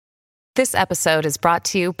This episode is brought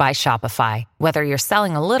to you by Shopify. Whether you're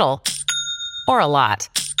selling a little or a lot,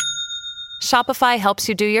 Shopify helps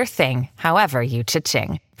you do your thing, however you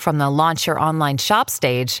cha-ching. From the launch your online shop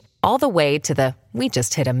stage, all the way to the we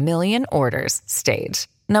just hit 1 million orders stage.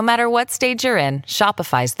 No matter what stage you're in,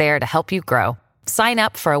 Shopify's there to help you grow. Sign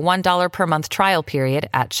up for a $1 per month trial period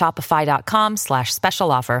at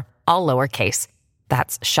shopify.com/special offer, all lowercase.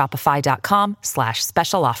 That's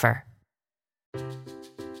shopify.com/special offer.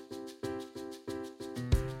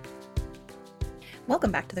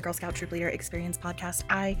 Welcome back to the Girl Scout Troop Leader Experience Podcast.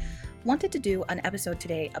 I wanted to do an episode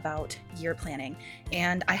today about year planning,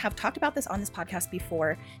 and I have talked about this on this podcast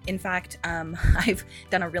before. In fact, I've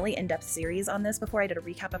done a really in-depth series on this before. I did a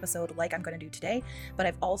recap episode like I'm going to do today, but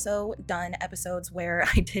I've also done episodes where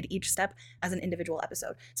I did each step as an individual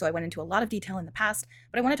episode. So I went into a lot of detail in the past,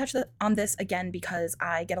 but I want to touch on this again because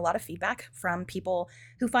I get a lot of feedback from people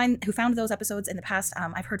who found those episodes in the past.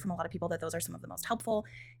 I've heard from a lot of people that those are some of the most helpful,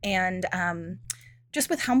 and just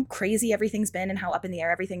with how crazy everything's been and how up in the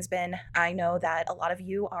air everything's been, I know that a lot of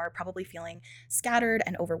you are probably feeling scattered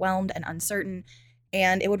and overwhelmed and uncertain,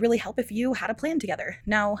 and it would really help if you had a plan together.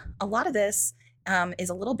 Now, a lot of this is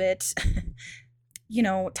a little bit,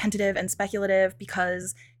 tentative and speculative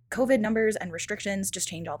because COVID numbers and restrictions just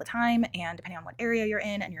change all the time, and depending on what area you're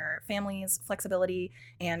in and your family's flexibility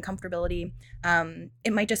and comfortability,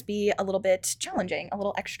 it might just be a little bit challenging, a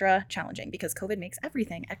little extra challenging, because COVID makes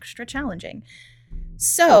everything extra challenging.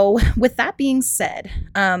 So with that being said,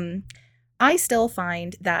 I still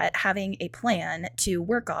find that having a plan to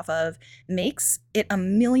work off of makes it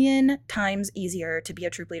 1,000,000 times easier to be a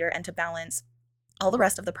troop leader and to balance all the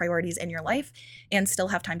rest of the priorities in your life and still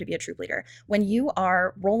have time to be a troop leader. When you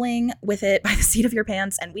are rolling with it by the seat of your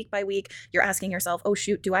pants and week by week, you're asking yourself, oh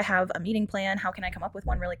shoot, do I have a meeting plan? How can I come up with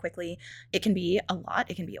one really quickly? It can be a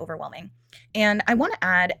lot. It can be overwhelming. And I want to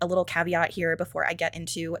add a little caveat here before I get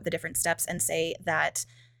into the different steps and say that,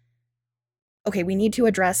 okay, we need to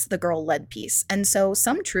address the girl-led piece. And so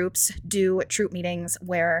some troops do troop meetings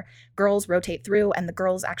where girls rotate through and the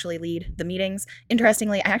girls actually lead the meetings.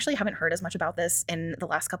 Interestingly, I actually haven't heard as much about this in the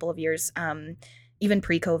last couple of years, even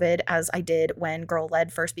pre-COVID, as I did when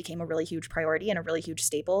girl-led first became a really huge priority and a really huge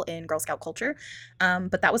staple in Girl Scout culture.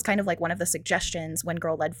 But that was kind of like one of the suggestions when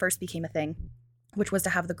girl-led first became a thing, which was to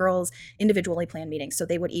have the girls individually plan meetings. So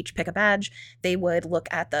they would each pick a badge, they would look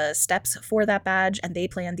at the steps for that badge, and they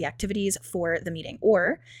plan the activities for the meeting.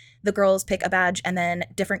 Or the girls pick a badge and then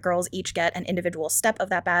different girls each get an individual step of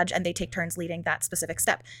that badge and they take turns leading that specific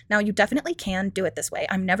step. Now, you definitely can do it this way.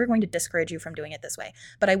 I'm never going to discourage you from doing it this way,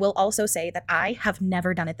 but I will also say that I have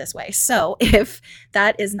never done it this way. So if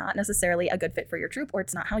that is not necessarily a good fit for your troop, or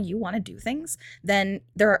it's not how you want to do things, then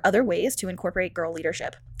there are other ways to incorporate girl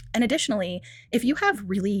leadership. And additionally, if you have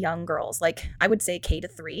really young girls, like I would say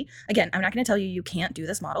K-3, again, I'm not going to tell you you can't do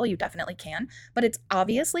this model, you definitely can, but it's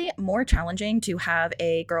obviously more challenging to have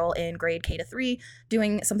a girl in grade K-3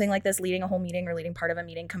 doing something like this, leading a whole meeting or leading part of a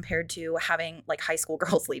meeting, compared to having like high school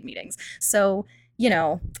girls lead meetings. So,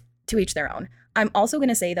 to each their own. I'm also going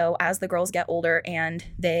to say though, as the girls get older and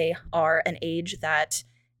they are an age that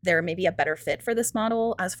they're maybe a better fit for this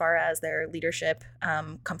model as far as their leadership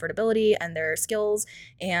comfortability and their skills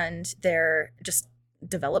and their just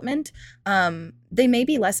development, they may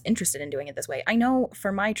be less interested in doing it this way. I know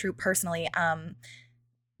for my troop personally,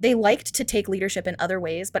 they liked to take leadership in other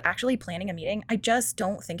ways, but actually planning a meeting, I just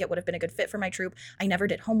don't think it would have been a good fit for my troop. I never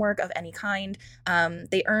did homework of any kind.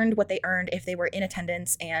 They earned what they earned if they were in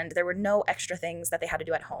attendance, and there were no extra things that they had to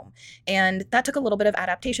do at home. And that took a little bit of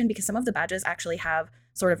adaptation because some of the badges actually have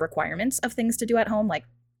sort of requirements of things to do at home, like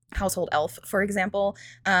household elf, for example.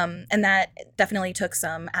 And that definitely took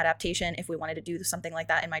some adaptation if we wanted to do something like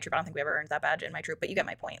that in my troop. I don't think we ever earned that badge in my troop, but you get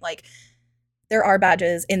my point. Like, there are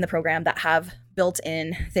badges in the program that have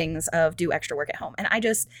built-in things of do extra work at home. And I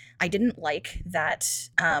didn't like that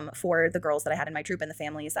for the girls that I had in my troop and the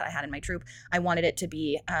families that I had in my troop. I wanted it to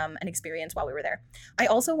be an experience while we were there. I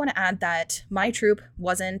also want to add that my troop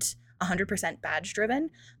wasn't 100% badge driven.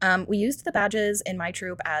 We used the badges in my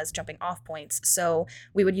troop as jumping off points. So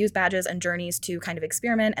we would use badges and journeys to kind of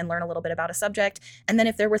experiment and learn a little bit about a subject. And then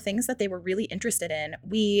if there were things that they were really interested in,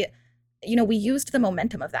 we used the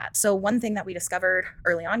momentum of that. So one thing that we discovered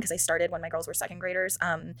early on, because I started when my girls were second graders,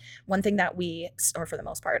 one thing that or for the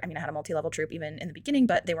most part, I had a multi-level troop even in the beginning,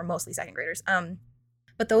 but they were mostly second graders.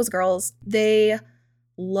 But those girls, they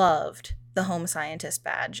loved the home scientist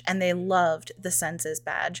badge and they loved the census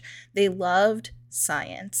badge. They loved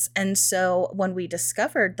science. And so when we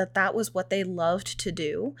discovered that that was what they loved to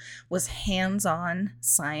do, was hands-on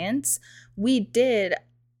science, we did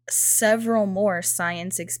several more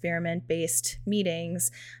science experiment-based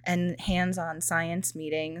meetings and hands-on science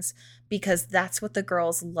meetings because that's what the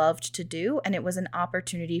girls loved to do, and it was an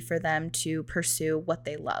opportunity for them to pursue what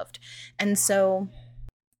they loved. And so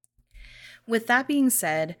with that being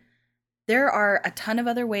said, there are a ton of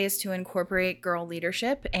other ways to incorporate girl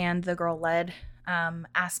leadership and the girl-led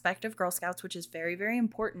aspect of Girl Scouts, which is very, very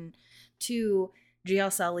important to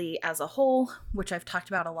GSLE as a whole, which I've talked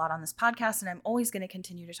about a lot on this podcast, and I'm always going to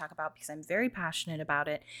continue to talk about because I'm very passionate about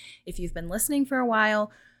it. If you've been listening for a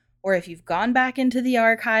while, or if you've gone back into the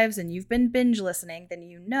archives and you've been binge listening, then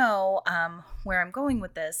you know where I'm going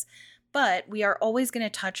with this. But we are always going to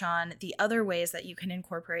touch on the other ways that you can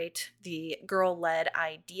incorporate the girl-led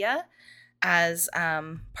idea as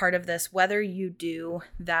part of this, whether you do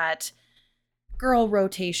that girl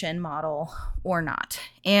rotation model or not.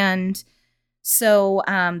 And so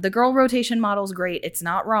the girl rotation model is great. It's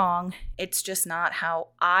not wrong. It's just not how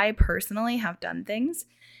I personally have done things.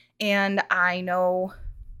 And I know,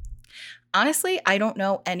 honestly, I don't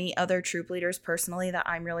know any other troop leaders personally that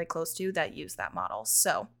I'm really close to that use that model.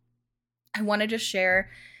 So I want to just share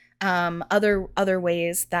other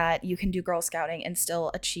ways that you can do Girl Scouting and still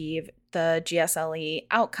achieve the GSLE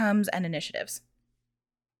outcomes and initiatives.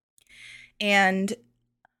 And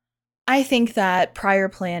I think that prior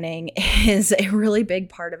planning is a really big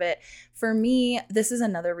part of it. For me, this is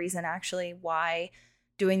another reason actually why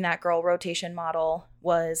doing that girl rotation model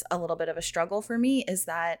was a little bit of a struggle for me, is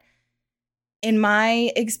that in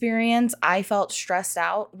my experience, I felt stressed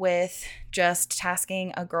out with just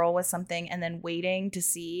tasking a girl with something and then waiting to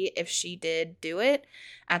see if she did do it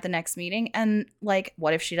at the next meeting. And like,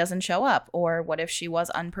 what if she doesn't show up? Or what if she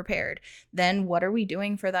was unprepared? Then what are we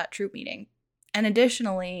doing for that troop meeting? And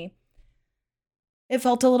additionally, it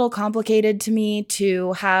felt a little complicated to me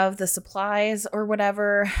to have the supplies or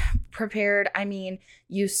whatever prepared. I mean,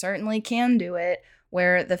 you certainly can do it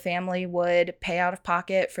where the family would pay out of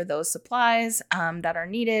pocket for those supplies that are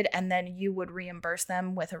needed, and then you would reimburse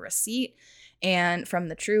them with a receipt and from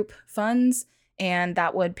the troop funds, and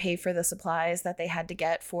that would pay for the supplies that they had to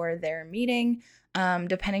get for their meeting.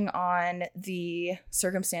 Depending on the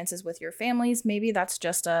circumstances with your families, maybe that's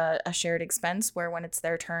just a shared expense where when it's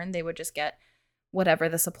their turn, they would just get whatever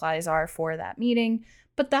the supplies are for that meeting.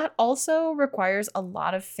 But that also requires a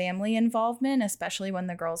lot of family involvement, especially when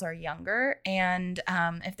the girls are younger. And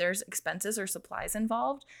if there's expenses or supplies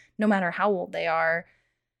involved, no matter how old they are,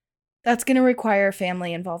 that's going to require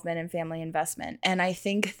family involvement and family investment. And I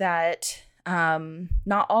think that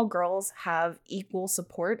not all girls have equal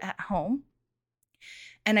support at home.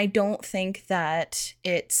 And I don't think that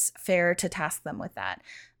it's fair to task them with that.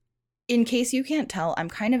 In case you can't tell, I'm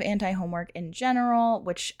kind of anti-homework in general,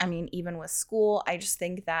 which, I mean, even with school, I just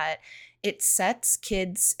think that it sets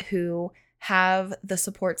kids who have the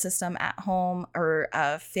support system at home or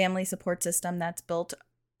a family support system that's built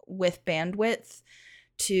with bandwidth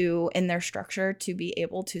in their structure to be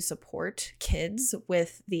able to support kids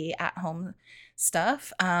with the at-home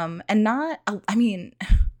stuff.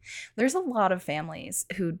 There's a lot of families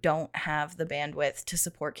who don't have the bandwidth to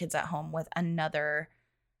support kids at home with another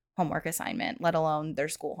homework assignment, let alone their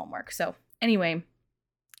school homework. So anyway,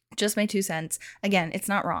 just my 2 cents. Again, it's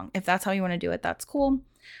not wrong. If that's how you want to do it, that's cool.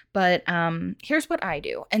 But here's what I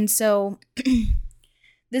do. And so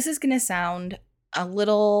this is going to sound a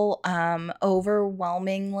little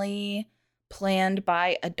overwhelmingly planned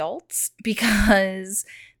by adults because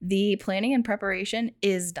the planning and preparation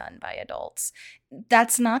is done by adults.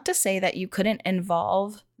 That's not to say that you couldn't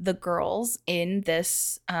involve the girls in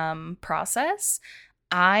this process.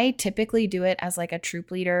 I typically do it as like a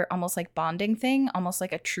troop leader, almost like bonding thing, almost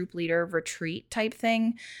like a troop leader retreat type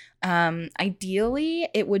thing. Ideally,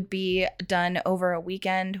 it would be done over a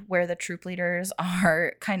weekend where the troop leaders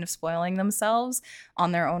are kind of spoiling themselves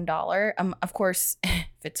on their own dollar. Of course,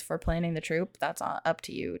 if it's for planning the troop, that's up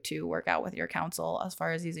to you to work out with your council as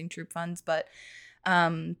far as using troop funds. But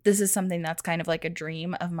this is something that's kind of like a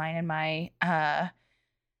dream of mine and my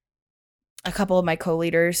a couple of my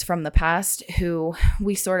co-leaders from the past who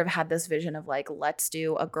we sort of had this vision of like, let's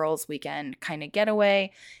do a girls' weekend kind of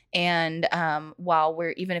getaway. And even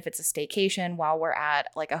if it's a staycation, while we're at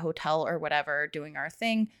like a hotel or whatever doing our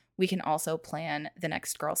thing, we can also plan the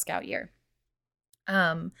next Girl Scout year.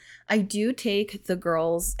 I do take the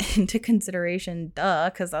girls into consideration,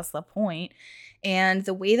 because that's the point. And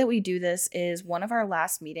the way that we do this is one of our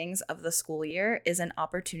last meetings of the school year is an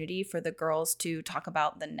opportunity for the girls to talk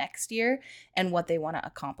about the next year and what they want to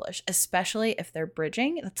accomplish, especially if they're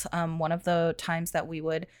bridging. That's one of the times that we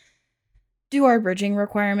would do our bridging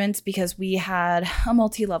requirements because we had a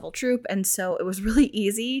multi-level troop. And so it was really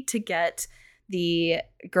easy to get the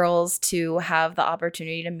girls to have the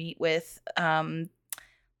opportunity to meet with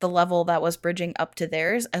the level that was bridging up to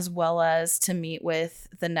theirs, as well as to meet with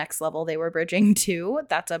the next level they were bridging to.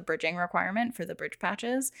 That's a bridging requirement for the bridge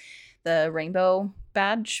patches, the rainbow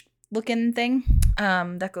badge looking thing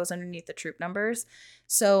that goes underneath the troop numbers.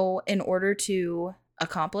 So in order to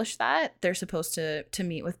accomplish that, they're supposed to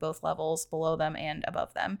meet with both levels below them and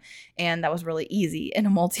above them. And that was really easy in a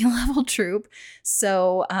multi-level troop.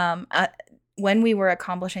 So when we were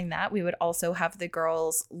accomplishing that, we would also have the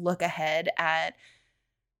girls look ahead at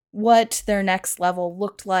what their next level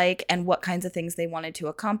looked like and what kinds of things they wanted to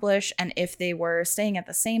accomplish. And if they were staying at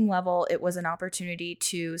the same level, it was an opportunity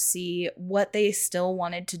to see what they still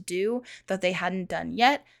wanted to do that they hadn't done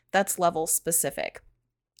yet. That's level specific.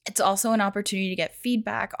 It's also an opportunity to get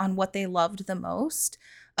feedback on what they loved the most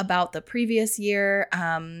about the previous year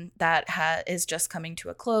that is just coming to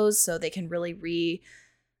a close, so they can really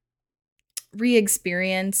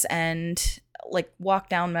re-experience and like walk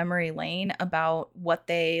down memory lane about what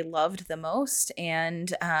they loved the most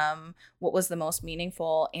and what was the most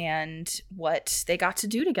meaningful and what they got to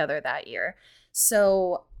do together that year.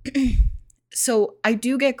 So I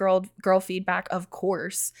do get girl feedback, of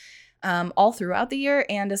course, all throughout the year,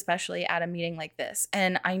 and especially at a meeting like this.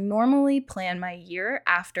 And I normally plan my year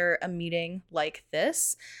after a meeting like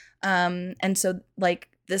this. And so like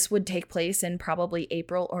this would take place in probably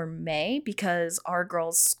April or May, because our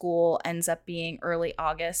girls' school ends up being early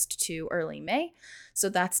August to early May. So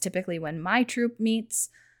that's typically when my troop meets,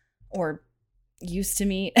 or used to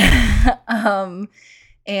meet. Yeah,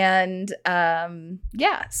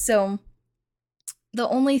 so the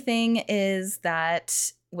only thing is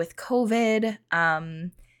that with COVID,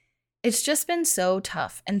 it's just been so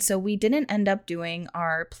tough. And so we didn't end up doing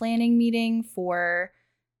our planning meeting for,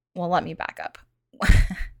 well, let me back up.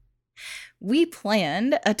 We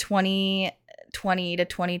planned a 2020 to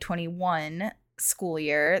 2021 school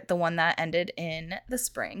year, the one that ended in the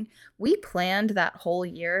spring. We planned that whole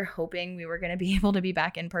year hoping we were going to be able to be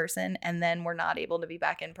back in person, and then we're not able to be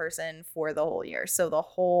back in person for the whole year. So the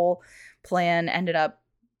whole plan ended up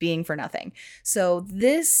being for nothing. So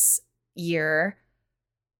this year,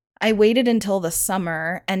 I waited until the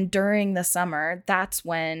summer, and during the summer, that's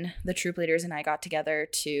when the troop leaders and I got together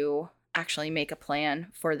to actually make a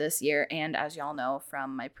plan for this year. And as y'all know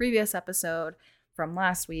from my previous episode from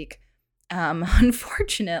last week,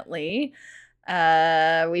 unfortunately,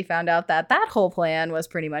 we found out that whole plan was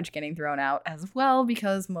pretty much getting thrown out as well,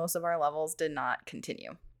 because most of our levels did not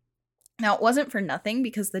continue. Now, it wasn't for nothing,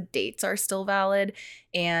 because the dates are still valid,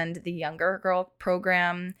 and the younger girl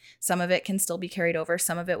program, some of it can still be carried over.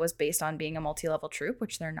 Some of it was based on being a multi-level troop,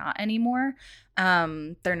 which they're not anymore.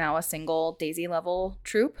 They're now a single Daisy level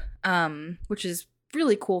troop, which is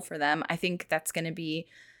really cool for them. I think that's going to be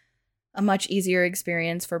a much easier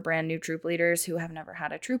experience for brand new troop leaders who have never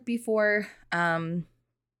had a troop before.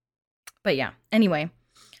 But yeah, anyway.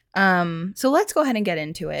 So let's go ahead and get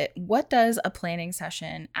into it. What does a planning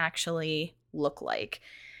session actually look like?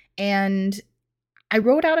 And I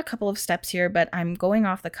wrote out a couple of steps here, but I'm going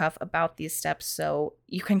off the cuff about these steps so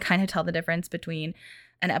you can kind of tell the difference between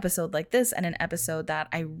an episode like this and an episode that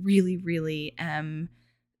I really, really am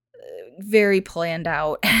very planned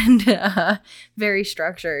out and very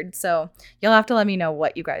structured. So you'll have to let me know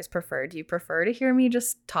what you guys prefer. Do you prefer to hear me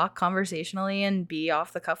just talk conversationally and be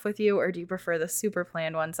off the cuff with you, or do you prefer the super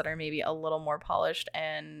planned ones that are maybe a little more polished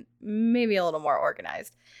and maybe a little more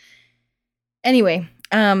organized? Anyway,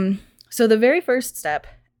 so the very first step,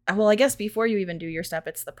 well, I guess before you even do your step,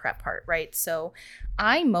 it's the prep part, right? So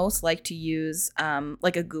I most like to use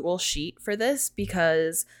like a Google Sheet for this,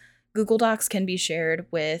 because Google Docs can be shared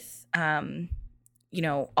with,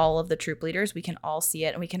 all of the troop leaders. We can all see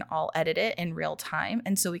it and we can all edit it in real time.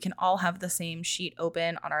 And so we can all have the same sheet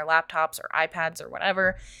open on our laptops or iPads or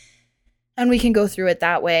whatever, and we can go through it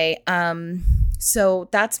that way. So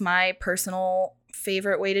that's my personal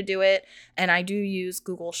favorite way to do it. And I do use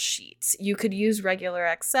Google Sheets. You could use regular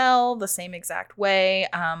Excel the same exact way,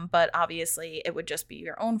 but obviously it would just be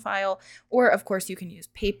your own file. Or of course you can use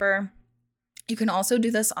paper. You can also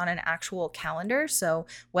do this on an actual calendar. So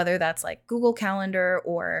whether that's like Google Calendar,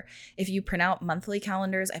 or if you print out monthly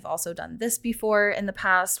calendars, I've also done this before in the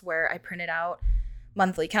past, where I printed out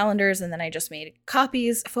monthly calendars and then I just made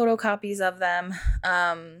photocopies of them,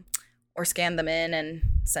 or scanned them in and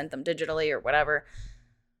sent them digitally or whatever.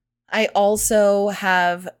 I also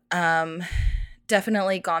have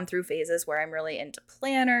definitely gone through phases where I'm really into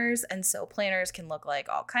planners. And so planners can look like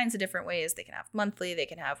all kinds of different ways. They can have monthly, they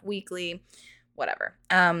can have weekly, whatever.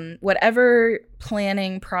 Whatever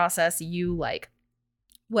planning process you like.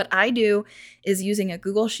 What I do is using a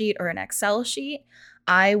Google Sheet or an Excel sheet,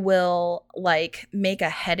 I will like make a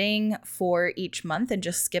heading for each month and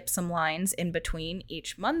just skip some lines in between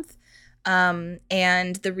each month.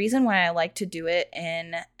 And the reason why I like to do it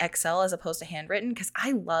in Excel as opposed to handwritten, because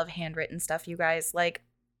I love handwritten stuff, you guys. Like,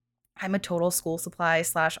 I'm a total school supply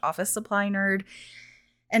 / office supply nerd.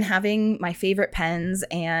 And having my favorite pens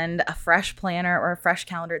and a fresh planner or a fresh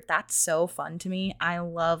calendar, that's so fun to me. I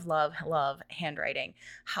love, love, love handwriting.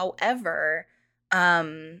 However,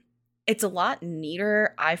 it's a lot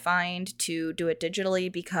neater, I find, to do it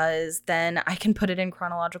digitally because then I can put it in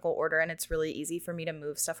chronological order and it's really easy for me to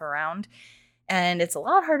move stuff around. And it's a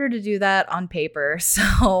lot harder to do that on paper.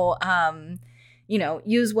 So,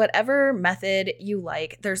 use whatever method you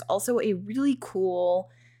like. There's also a really cool,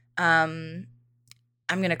 I'm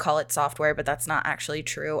going to call it software, but that's not actually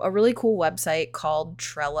true. A really cool website called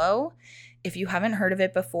Trello. If you haven't heard of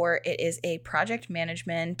it before, it is a project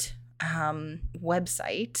management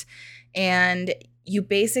website. And you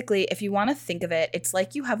basically, if you want to think of it, it's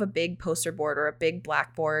like you have a big poster board or a big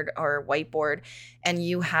blackboard or whiteboard, and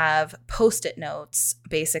you have Post-it notes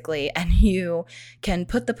basically, and you can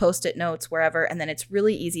put the Post-it notes wherever, and then it's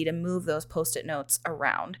really easy to move those Post-it notes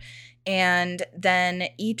around. And then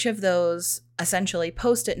each of those essentially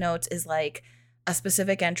Post-it notes is like a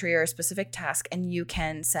specific entry or a specific task, and you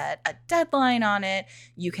can set a deadline on it.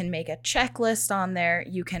 You can make a checklist on there.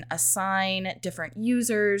 You can assign different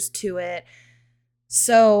users to it.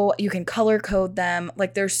 So you can color code them.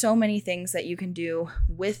 Like, there's so many things that you can do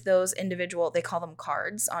with those individual, they call them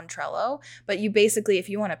cards on Trello. But you basically, if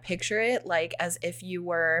you want to picture it like as if you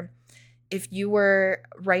were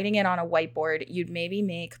writing it on a whiteboard, you'd maybe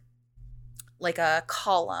make like a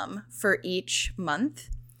column for each month.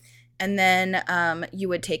 And then you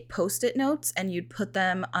would take Post-it notes and you'd put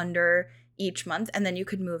them under each month, and then you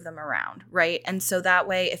could move them around, right? And so that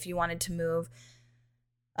way, if you wanted to move,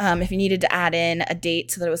 if you needed to add in a date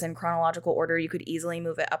so that it was in chronological order, you could easily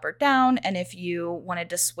move it up or down. And if you wanted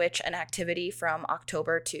to switch an activity from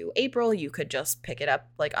October to April, you could just pick it up,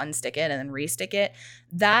 like unstick it and then restick it.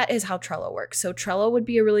 That is how Trello works. So Trello would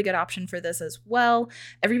be a really good option for this as well.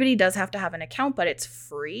 Everybody does have to have an account, but it's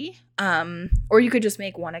free. Or you could just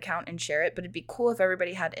make one account and share it, but it'd be cool if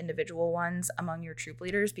everybody had individual ones among your troop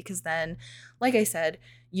leaders, because then, like I said,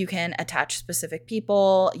 you can attach specific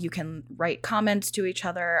people, you can write comments to each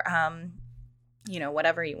other,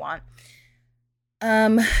 whatever you want.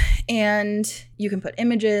 And you can put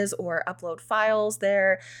images or upload files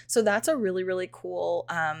there. So that's a really, really cool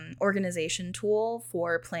organization tool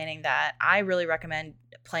for planning that I really recommend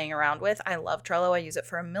playing around with. I love Trello. I use it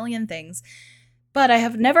for a million things, but I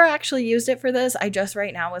have never actually used it for this. I just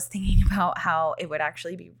right now was thinking about how it would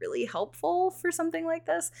actually be really helpful for something like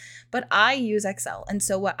this. But I use Excel. And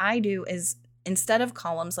so what I do is, instead of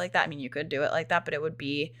columns like that, I mean, you could do it like that, but it would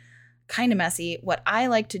be kind of messy. What I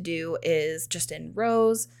like to do is just in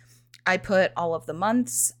rows, I put all of the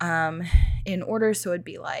months in order. So it'd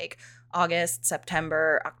be like August,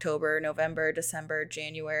 September, October, November, December,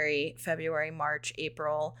 January, February, March,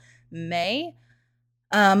 April, May.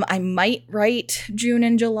 I might write June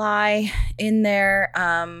and July in there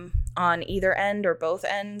on either end or both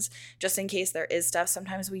ends, just in case there is stuff.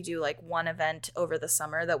 Sometimes we do like one event over the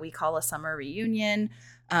summer that we call a summer reunion.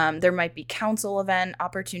 There might be council event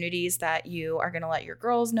opportunities that you are going to let your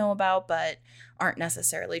girls know about, but aren't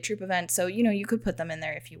necessarily troop events. So, you could put them in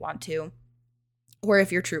there if you want to. Or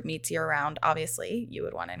if your troop meets year round, obviously, you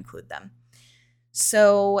would want to include them.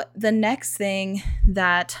 So the next thing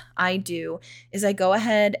that I do is I go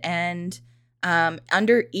ahead and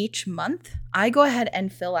under each month, I go ahead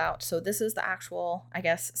and fill out. So this is the actual, I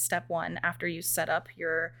guess, step one after you set up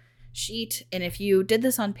your sheet. And if you did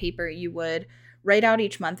this on paper, you would write out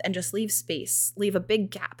each month and just leave space, leave a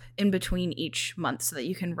big gap in between each month so that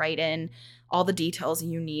you can write in all the details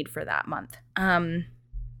you need for that month.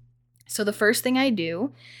 So the first thing I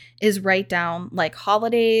do is write down like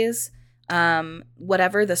holidays,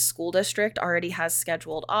 whatever the school district already has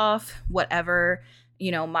scheduled off, whatever,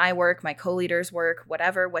 my work, my co-leaders work,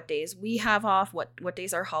 what days we have off, what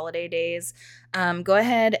days are holiday days. Go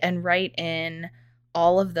ahead and write in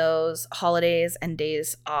all of those holidays and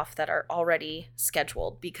days off that are already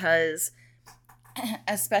scheduled, because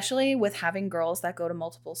especially with having girls that go to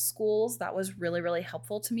multiple schools, that was really, really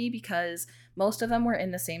helpful to me, because most of them were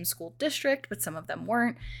in the same school district, but some of them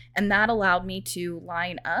weren't. And that allowed me to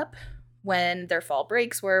line up when their fall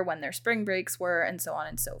breaks were, when their spring breaks were, and so on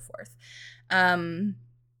and so forth,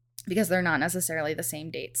 because they're not necessarily the same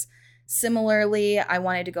dates. Similarly, I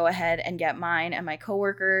wanted to go ahead and get mine and my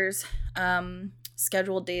coworkers'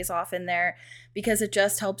 scheduled days off in there because it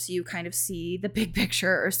just helps you kind of see the big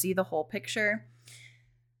picture or see the whole picture.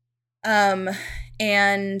 And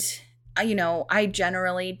I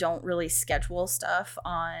generally don't really schedule stuff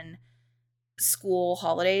on school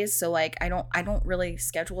holidays. So like I don't really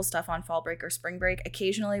schedule stuff on fall break or spring break.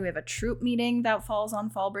 Occasionally we have a troop meeting that falls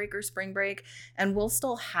on fall break or spring break, and we'll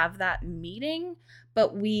still have that meeting,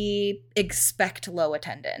 but we expect low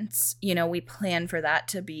attendance. We plan for that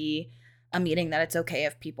to be a meeting that it's okay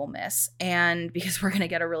if people miss. And because we're going to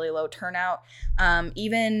get a really low turnout,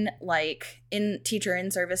 even like in teacher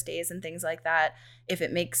in-service days and things like that, if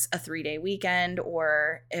it makes a 3-day weekend,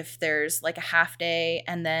 or if there's like a half day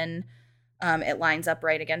and then it lines up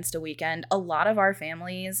right against a weekend, a lot of our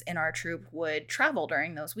families in our troop would travel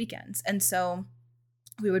during those weekends. And so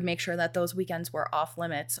we would make sure that those weekends were off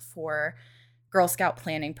limits for Girl Scout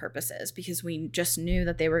planning purposes, because we just knew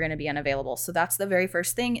that they were going to be unavailable. So that's the very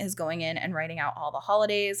first thing, is going in and writing out all the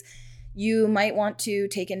holidays. You might want to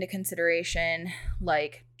take into consideration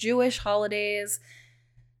like Jewish holidays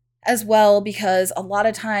as well, because a lot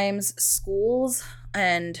of times schools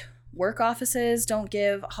and work offices don't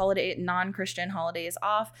give non-Christian holidays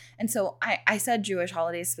off. And so I said Jewish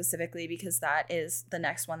holidays specifically because that is the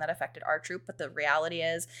next one that affected our troop. But the reality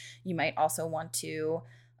is you might also want to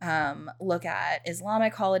look at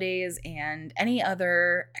Islamic holidays and any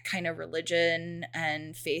other kind of religion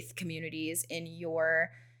and faith communities in your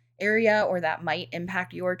area or that might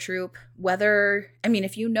impact your troop.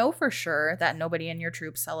 If you know for sure that nobody in your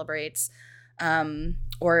troop celebrates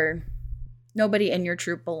or nobody in your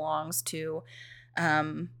troop belongs to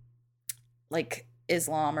like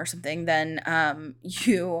Islam or something, then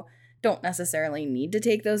you don't necessarily need to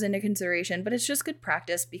take those into consideration, but it's just good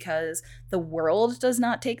practice because the world does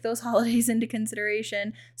not take those holidays into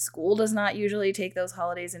consideration. School does not usually take those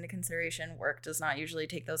holidays into consideration. Work does not usually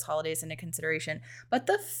take those holidays into consideration, but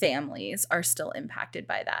the families are still impacted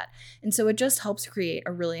by that. And so it just helps create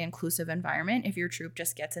a really inclusive environment if your troop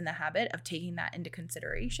just gets in the habit of taking that into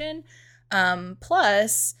consideration.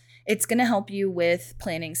 Plus, it's going to help you with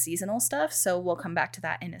planning seasonal stuff. So we'll come back to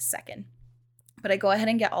that in a second. But I go ahead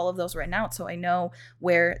and get all of those written out so I know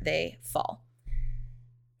where they fall.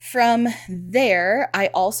 From there, I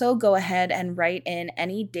also go ahead and write in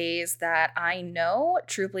any days that I know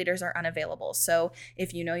troop leaders are unavailable. So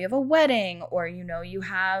if you know you have a wedding, or you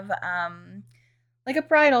have like a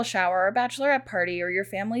bridal shower or a bachelorette party, or your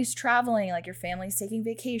family's traveling, like your family's taking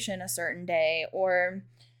vacation a certain day, or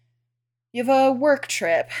you have a work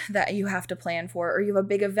trip that you have to plan for, or you have a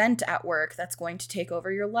big event at work that's going to take over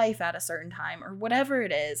your life at a certain time, or whatever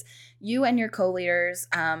it is, you and your co-leaders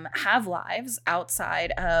have lives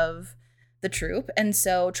outside of the troop. And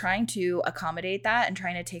so trying to accommodate that and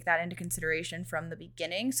trying to take that into consideration from the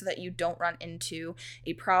beginning so that you don't run into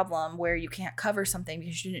a problem where you can't cover something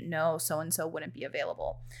because you didn't know so-and-so wouldn't be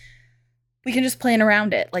available. We can just plan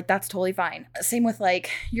around it. Like, that's totally fine. Same with like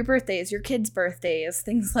your birthdays, your kids' birthdays,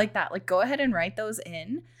 things like that. Like, go ahead and write those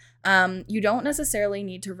in. You don't necessarily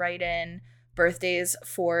need to write in birthdays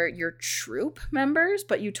for your troop members,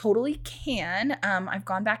 but you totally can. I've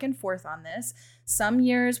gone back and forth on this. Some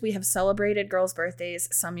years we have celebrated girls' birthdays,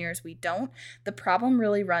 some years we don't. The problem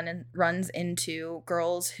really runs into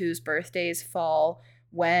girls whose birthdays fall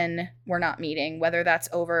when we're not meeting, whether that's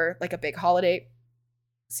over like a big holiday,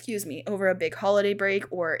 over a big holiday break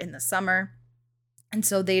or in the summer. And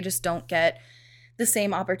so they just don't get the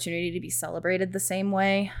same opportunity to be celebrated the same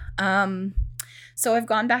way. So I've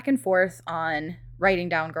gone back and forth on writing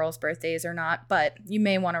down girls' birthdays or not, but you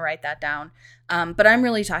may want to write that down. But I'm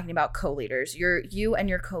really talking about co-leaders. You and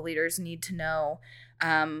your co-leaders need to know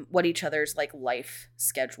what each other's like life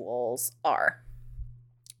schedules are.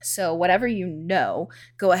 So whatever you know,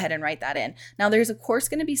 go ahead and write that in. Now, there's of course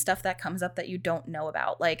going to be stuff that comes up that you don't know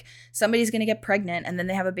about. Like somebody's going to get pregnant and then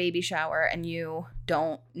they have a baby shower and you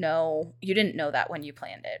didn't know that when you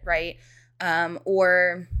planned it, right?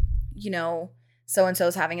 Or,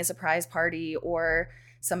 so-and-so's having a surprise party, or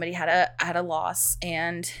somebody had a loss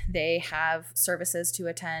and they have services to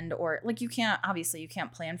attend, or like you can't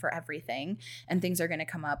plan for everything and things are going to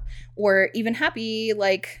come up, or even happy,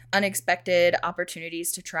 like unexpected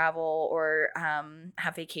opportunities to travel or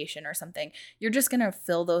have vacation or something. You're just going to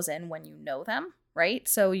fill those in when you know them, right?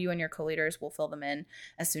 So you and your co-leaders will fill them in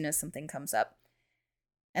as soon as something comes up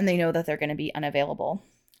and they know that they're going to be unavailable.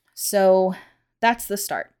 So that's the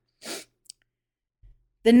start.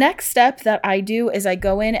 The next step that I do is I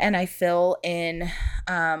go in and I fill in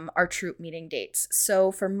our troop meeting dates.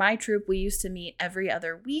 So for my troop, we used to meet every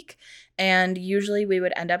other week, and usually we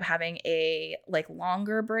would end up having a like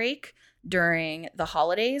longer break during the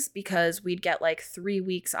holidays because we'd get like 3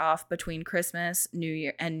 weeks off between Christmas, New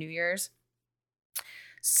Year, and New Year's.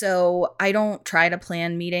 So I don't try to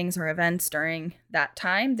plan meetings or events during that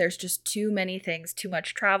time. There's just too many things, too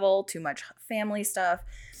much travel, too much family stuff,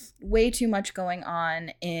 way too much going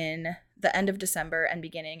on in the end of December and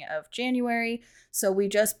beginning of January. So we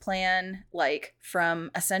just plan like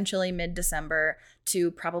from essentially mid-December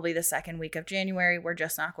to probably the second week of January. We're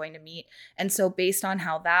just not going to meet. And so based on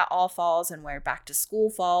how that all falls and where back to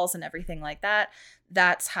school falls and everything like that,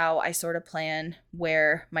 that's how I sort of plan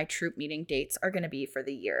where my troop meeting dates are going to be for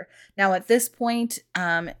the year. Now, at this point,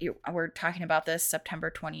 we're talking about this September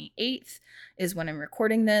 28th is when I'm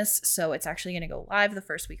recording this. So it's actually going to go live the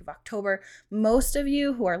first week of October. Most of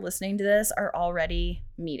you who are listening to this are already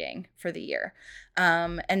meeting for the year.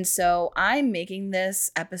 And so I'm making this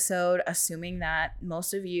episode assuming that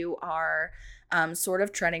most of you are sort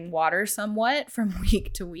of treading water somewhat from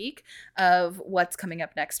week to week of what's coming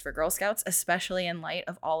up next for Girl Scouts, especially in light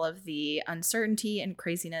of all of the uncertainty and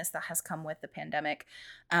craziness that has come with the pandemic,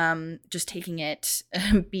 just taking it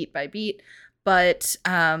beat by beat. But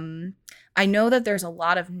I know that there's a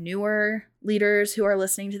lot of newer leaders who are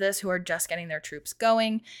listening to this who are just getting their troops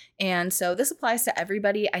going. And so this applies to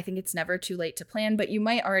everybody. I think it's never too late to plan, but you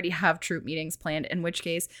might already have troop meetings planned, in which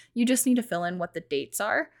case you just need to fill in what the dates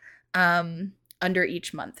are under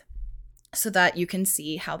each month so that you can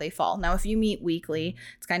see how they fall. Now, if you meet weekly,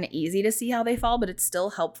 it's kind of easy to see how they fall, but it's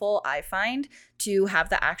still helpful, I find, to have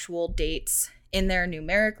the actual dates in there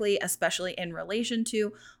numerically, especially in relation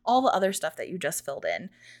to all the other stuff that you just filled in.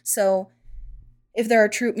 So if there are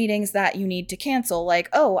troop meetings that you need to cancel, like,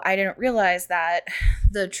 oh, I didn't realize that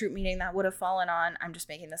the troop meeting that would have fallen on, I'm just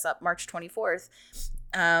making this up, March 24th,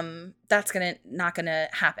 that's not gonna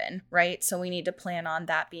happen, right? So we need to plan on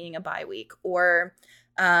that being a bye week. Or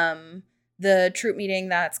the troop meeting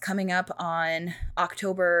that's coming up on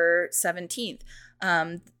October 17th,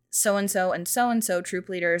 so-and-so and so-and-so troop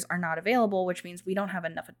leaders are not available, which means we don't have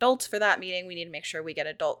enough adults for that meeting. We need to make sure we get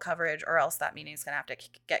adult coverage or else that meeting is going to have to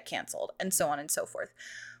get canceled, and so on and so forth.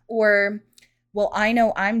 Or, well, I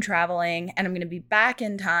know I'm traveling and I'm going to be back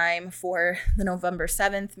in time for the November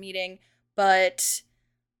 7th meeting, but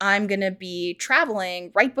I'm going to be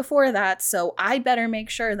traveling right before that, so I better make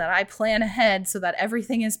sure that I plan ahead so that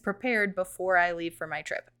everything is prepared before I leave for my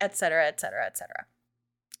trip, et cetera, et cetera, et cetera.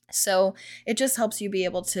 So it just helps you be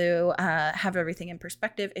able to have everything in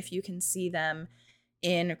perspective if you can see them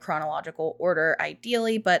in chronological order,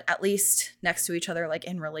 ideally, but at least next to each other, like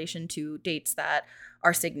in relation to dates that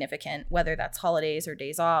are significant, whether that's holidays or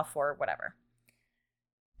days off or whatever.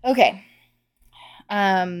 Okay.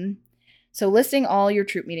 So listing all your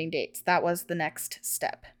troop meeting dates, that was the next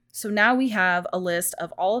step. So now we have a list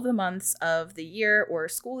of all of the months of the year or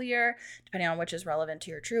school year, depending on which is relevant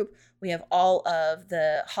to your troop. We have all of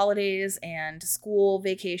the holidays and school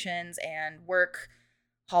vacations and work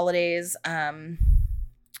holidays.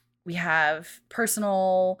 We have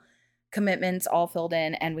personal commitments all filled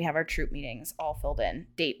in, and we have our troop meetings all filled in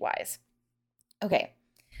date-wise. Okay.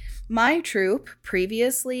 My troop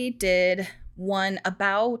previously did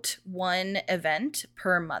about one event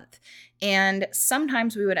per month. And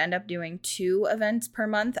sometimes we would end up doing 2 events per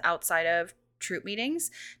month outside of troop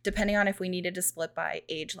meetings, depending on if we needed to split by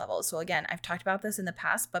age level. So again, I've talked about this in the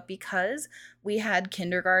past, but because we had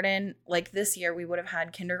kindergarten, like this year, we would have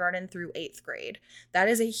had kindergarten through 8th grade. That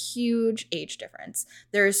is a huge age difference.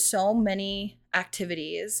 There's so many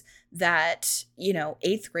activities that,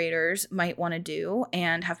 8th graders might want to do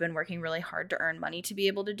and have been working really hard to earn money to be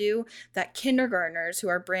able to do, that kindergartners who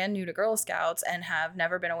are brand new to Girl Scouts and have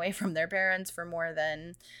never been away from their parents for more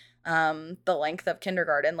than the length of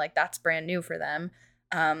kindergarten, like that's brand new for them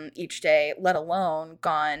each day, let alone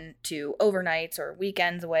gone to overnights or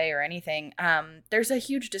weekends away or anything. There's a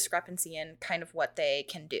huge discrepancy in kind of what they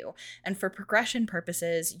can do. And for progression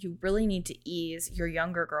purposes, you really need to ease your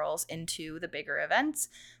younger girls into the bigger events,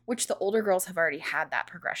 which the older girls have already had that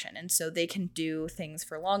progression. And so they can do things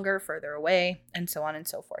for longer, further away, and so on and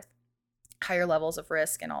so forth. Higher levels of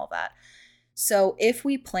risk and all that. So if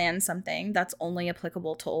we plan something that's only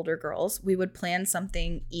applicable to older girls, we would plan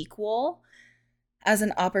something equal as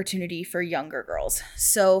an opportunity for younger girls.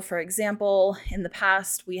 So for example, in the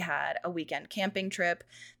past, we had a weekend camping trip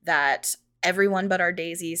that everyone but our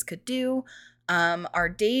daisies could do. Our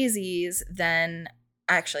daisies then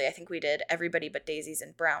Actually, I think we did everybody but Daisies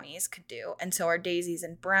and Brownies could do. And so our Daisies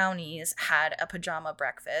and Brownies had a pajama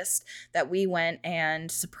breakfast that we went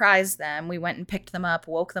and surprised them. We went and picked them up,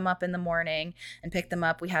 woke them up in the morning and picked them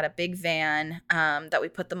up. We had a big van that we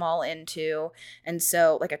put them all into. And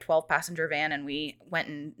so like a 12-passenger van, and we went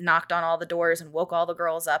and knocked on all the doors and woke all the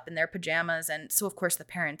girls up in their pajamas. And so of course the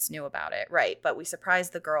parents knew about it, right? But we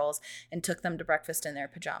surprised the girls and took them to breakfast in their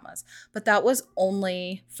pajamas. But that was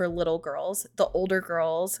only for little girls. The older girls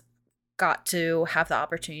got to have the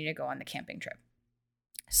opportunity to go on the camping trip.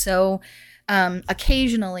 So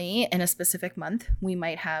occasionally in a specific month, we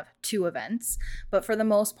might have 2 events, but for the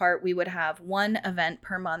most part, we would have 1 event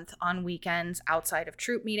per month on weekends outside of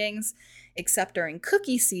troop meetings, except during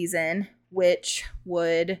cookie season, which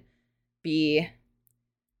would be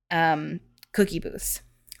cookie booths.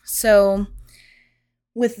 So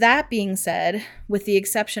with that being said, with the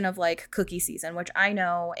exception of like cookie season, which I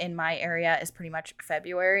know in my area is pretty much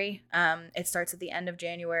February, it starts at the end of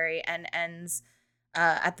January and ends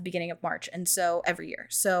at the beginning of March. And so every year.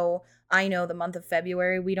 So I know the month of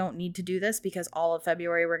February, we don't need to do this because all of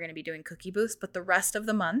February we're going to be doing cookie booths. But the rest of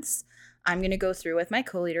the months, I'm going to go through with my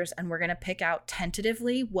co-leaders and we're going to pick out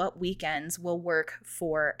tentatively what weekends will work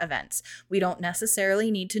for events. We don't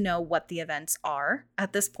necessarily need to know what the events are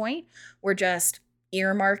at this point. We're just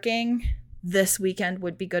earmarking this weekend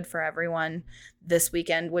would be good for everyone. This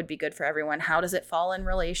weekend would be good for everyone. How does it fall in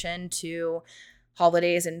relation to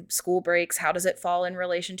holidays and school breaks? How does it fall in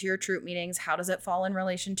relation to your troop meetings? How does it fall in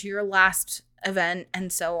relation to your last event?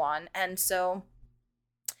 And so on. And so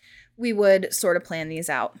we would sort of plan these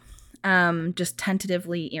out, just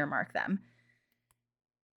tentatively earmark them.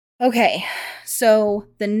 Okay, so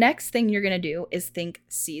the next thing you're going to do is think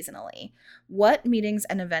seasonally. What meetings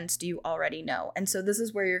and events do you already know? And so this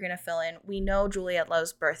is where you're going to fill in. We know Juliet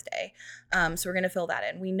Love's birthday, so we're going to fill that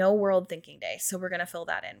in. We know World Thinking Day, so we're going to fill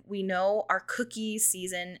that in. We know our cookie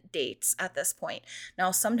season dates at this point.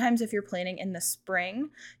 Now, sometimes if you're planning in the spring,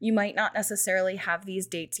 you might not necessarily have these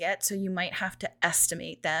dates yet, so you might have to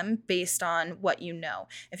estimate them based on what you know.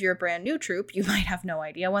 If you're a brand new troop, you might have no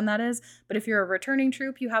idea when that is, but if you're a returning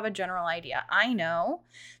troop, you have a general idea. I know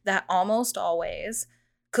that almost always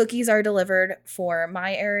cookies are delivered for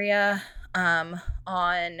my area on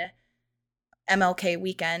MLK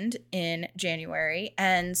weekend in January.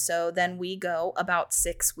 And so then we go about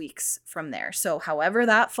 6 weeks from there. So however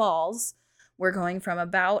that falls, we're going from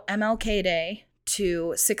about MLK Day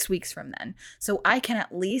to 6 weeks from then. So I can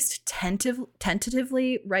at least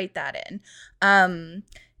tentatively write that in.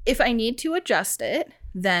 If I need to adjust it,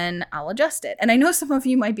 then I'll adjust it. And I know some of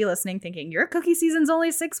you might be listening thinking your cookie season's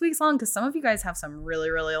only 6 weeks long, because some of you guys have some really,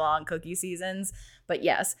 really long cookie seasons. But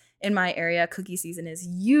yes, in my area, cookie season is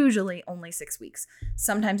usually only 6 weeks.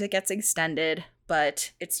 Sometimes it gets extended,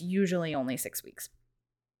 but it's usually only 6 weeks.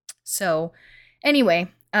 So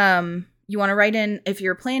anyway, you want to write in, if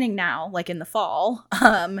you're planning now, like in the fall,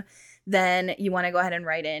 then you want to go ahead and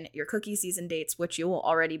write in your cookie season dates, which you will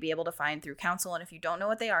already be able to find through council. And if you don't know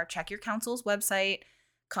what they are, check your council's website,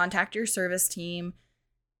 contact your service team.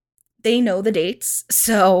 They know the dates,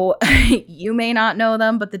 so you may not know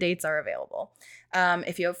them, but the dates are available.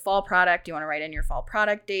 If you have fall product, you want to write in your fall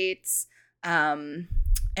product dates. And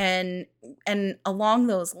along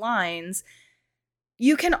those lines,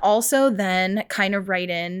 you can also then kind of write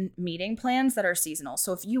in meeting plans that are seasonal.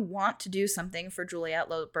 So if you want to do something for Juliet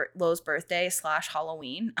Lowe's birthday /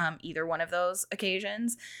 Halloween, either one of those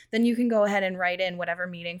occasions, then you can go ahead and write in whatever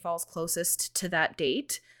meeting falls closest to that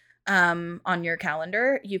date on your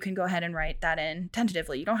calendar. You can go ahead and write that in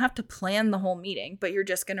tentatively. You don't have to plan the whole meeting, but you're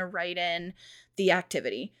just going to write in the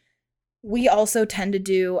activity. We also tend to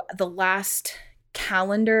do the last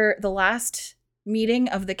meeting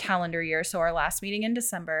of the calendar year. So our last meeting in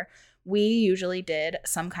December, we usually did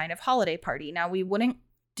some kind of holiday party. Now, we wouldn't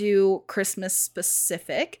do Christmas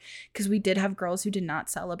specific because we did have girls who did not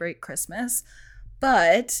celebrate Christmas,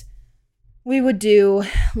 but we would do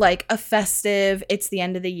like a festive, it's the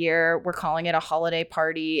end of the year, we're calling it a holiday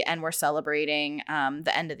party, and we're celebrating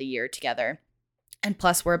the end of the year together. And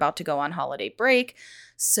plus, we're about to go on holiday break,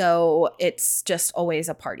 so it's just always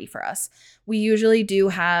a party for us. We usually do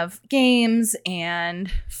have games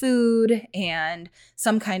and food and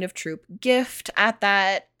some kind of troop gift at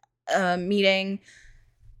that meeting,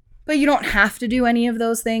 but you don't have to do any of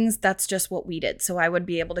those things. That's just what we did, so I would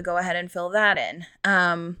be able to go ahead and fill that in.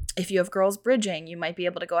 If you have girls bridging, you might be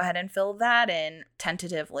able to go ahead and fill that in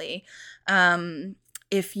tentatively.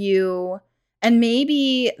 If you And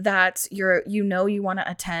maybe that's you want to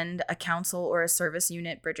attend a council or a service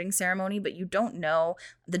unit bridging ceremony, but you don't know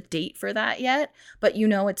the date for that yet, but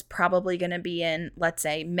it's probably going to be in, let's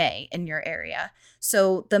say, May in your area.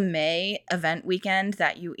 So the May event weekend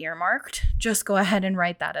that you earmarked, just go ahead and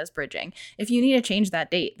write that as bridging. If you need to change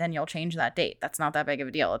that date, then you'll change that date. That's not that big of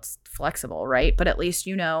a deal. It's flexible, right? But at least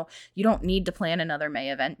you don't need to plan another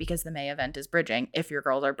May event because the May event is bridging if your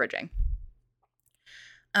girls are bridging.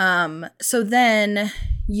 So then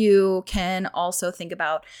you can also think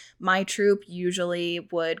about, my troop usually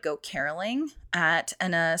would go caroling at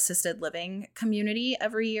an assisted living community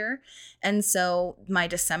every year. And so my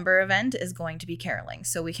December event is going to be caroling.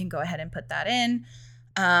 So we can go ahead and put that in.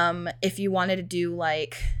 If you wanted to do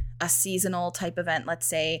like a seasonal type event, let's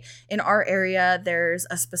say in our area, there's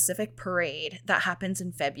a specific parade that happens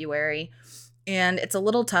in February. And it's a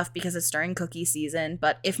little tough because it's during cookie season,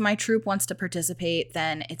 but if my troop wants to participate,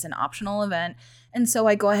 then it's an optional event. And so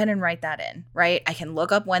I go ahead and write that in, right? I can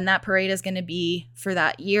look up when that parade is going to be for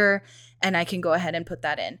that year, and I can go ahead and put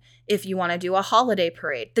that in. If you want to do a holiday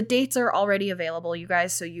parade, the dates are already available, you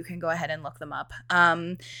guys, so you can go ahead and look them up.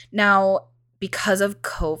 Now, because of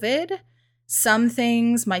COVID, some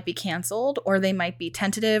things might be canceled, or they might be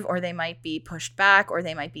tentative, or they might be pushed back, or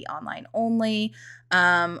they might be online only.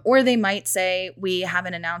 Or they might say, we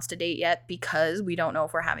haven't announced a date yet because we don't know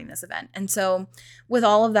if we're having this event. And so with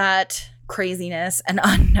all of that craziness and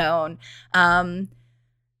unknown,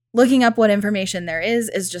 looking up what information there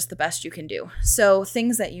is just the best you can do. So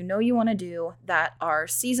things that you want to do that are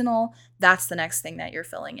seasonal, that's the next thing that you're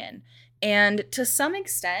filling in. And to some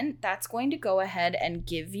extent, that's going to go ahead and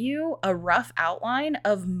give you a rough outline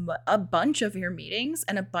of a bunch of your meetings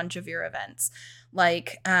and a bunch of your events.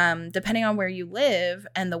 Like, depending on where you live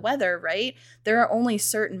and the weather, right? There are only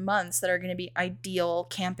certain months that are going to be ideal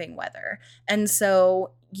camping weather. And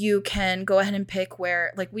so you can go ahead and pick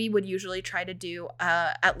where, like, we would usually try to do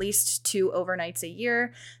at least 2 overnights a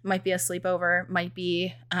year. Might be a sleepover, might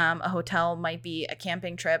be a hotel, might be a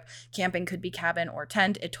camping trip. Camping could be cabin or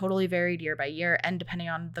tent. It totally varied year by year and depending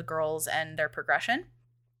on the girls and their progression.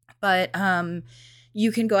 But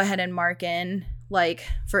you can go ahead and mark in, like,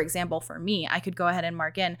 for example, for me, I could go ahead and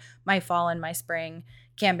mark in my fall and my spring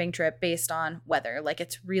camping trip based on weather. Like,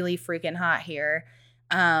 it's really freaking hot here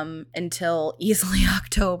until easily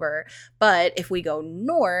October. But if we go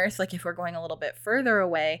north, like if we're going a little bit further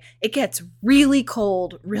away, it gets really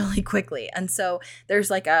cold really quickly. And so there's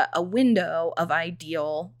like a window of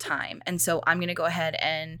ideal time. And so I'm going to go ahead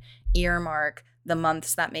and earmark the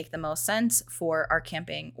months that make the most sense for our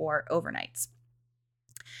camping or overnights.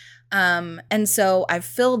 And so I've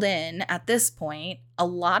filled in at this point a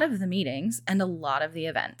lot of the meetings and a lot of the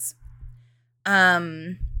events.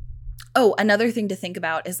 Oh, another thing to think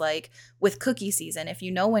about is, like, with cookie season, if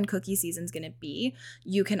you know when cookie season's going to be,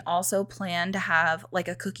 you can also plan to have like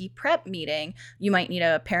a cookie prep meeting. You might need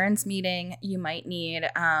a parents meeting. You might need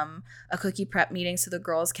a cookie prep meeting so the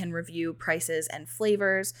girls can review prices and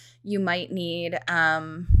flavors. You might need,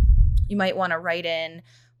 you might want to write in,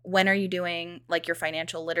 when are you doing like your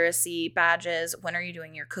financial literacy badges? When are you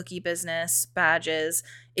doing your cookie business badges?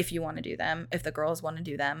 If you want to do them, if the girls want to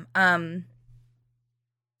do them.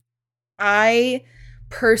 I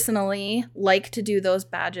personally like to do those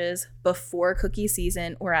badges before cookie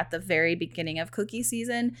season or at the very beginning of cookie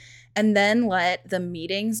season, and then let the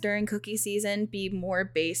meetings during cookie season be more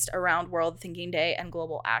based around World Thinking Day and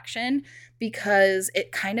Global Action, because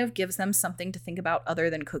it kind of gives them something to think about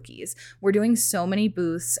other than cookies. We're doing so many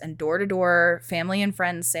booths and door-to-door family and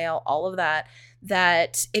friends sale, all of that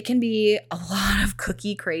it can be a lot of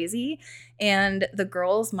cookie crazy, and the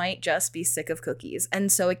girls might just be sick of cookies.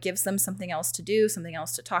 And so it gives them something else to do, something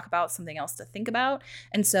else to talk about, something else to think about.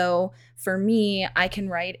 And so for me, I can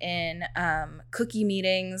write in cookie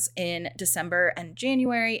meetings in December and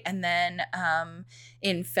January. And then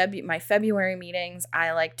in my February meetings,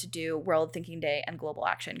 I like to do World Thinking Day and Global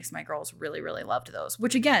Action because my girls really, really loved those,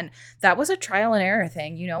 which again, that was a trial and error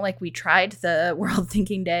thing. Like we tried the World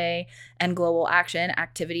Thinking Day and Global Action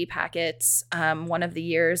activity packets one of the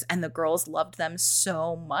years, and the girls loved them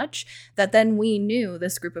so much that then we knew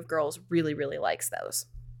this group of girls really, really likes those.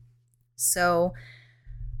 So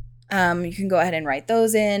you can go ahead and write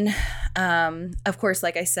those in. Of course,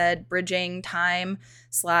 like I said, bridging time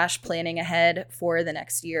 / planning ahead for the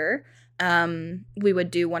next year. We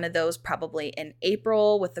would do one of those probably in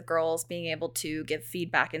April with the girls being able to give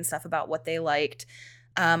feedback and stuff about what they liked.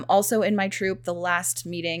 Also in my troop, the last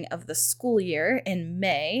meeting of the school year in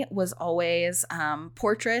May was always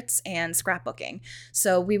portraits and scrapbooking.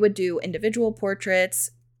 So we would do individual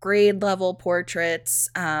portraits, grade level portraits,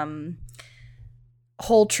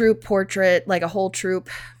 whole troop portrait, like a whole troop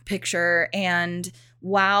picture. And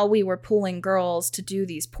while we were pulling girls to do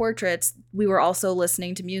these portraits, we were also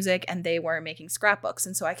listening to music and they were making scrapbooks.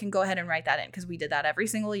 And so I can go ahead and write that in because we did that every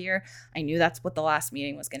single year. I knew that's what the last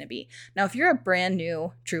meeting was going to be. Now, if you're a brand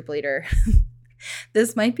new troop leader,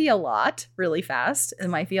 this might be a lot really fast. It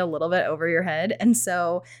might be a little bit over your head. And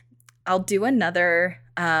so I'll do another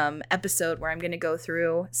episode where I'm going to go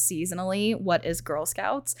through seasonally what is Girl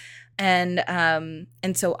Scouts. And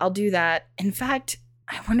so I'll do that. In fact,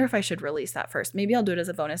 I wonder if I should release that first. Maybe I'll do it as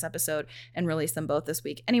a bonus episode and release them both this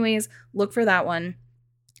week. Anyways, look for that one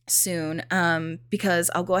soon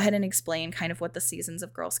because I'll go ahead and explain kind of what the seasons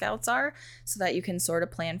of Girl Scouts are so that you can sort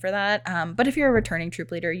of plan for that. But if you're a returning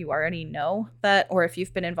troop leader, you already know that, or if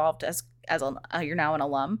you've been involved as you're now an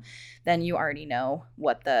alum, then you already know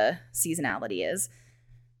what the seasonality is.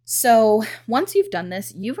 So once you've done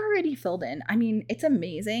this, you've already filled in. I mean, it's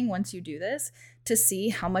amazing once you do this to see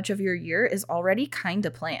how much of your year is already kind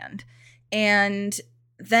of planned. And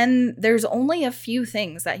then there's only a few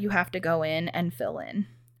things that you have to go in and fill in.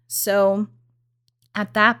 So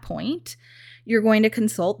at that point, you're going to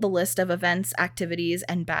consult the list of events, activities,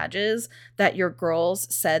 and badges that your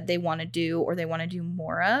girls said they want to do or they want to do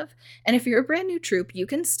more of. And if you're a brand new troop, you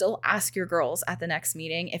can still ask your girls at the next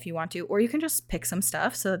meeting if you want to, or you can just pick some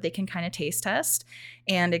stuff so that they can kind of taste test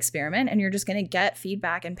and experiment. And you're just going to get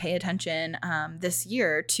feedback and pay attention this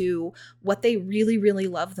year to what they really, really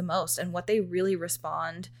love the most and what they really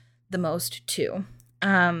respond the most to.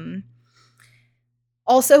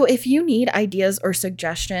 Also, if you need ideas or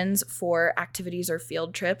suggestions for activities or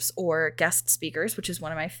field trips or guest speakers, which is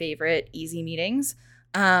one of my favorite easy meetings,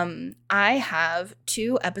 I have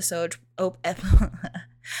 2 episodes.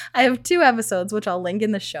 I have 2 episodes, which I'll link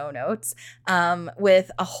in the show notes,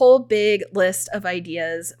 with a whole big list of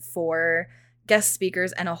ideas for guest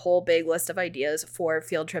speakers and a whole big list of ideas for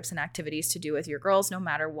field trips and activities to do with your girls, no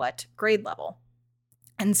matter what grade level.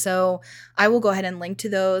 And so I will go ahead and link to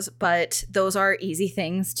those, but those are easy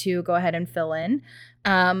things to go ahead and fill in.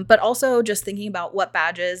 But also just thinking about what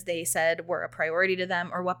badges they said were a priority to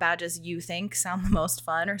them or what badges you think sound the most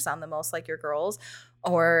fun or sound the most like your girls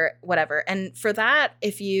or whatever. And for that,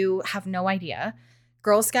 if you have no idea,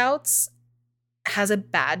 Girl Scouts has a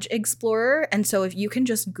badge explorer. And so if you can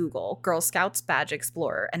just Google Girl Scouts badge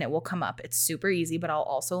explorer and it will come up. It's super easy, but I'll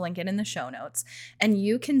also link it in the show notes. And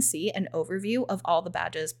you can see an overview of all the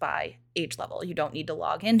badges by age level. You don't need to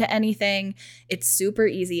log into anything. It's super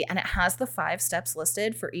easy. And it has the 5 steps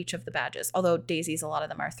listed for each of the badges. Although Daisy's, a lot of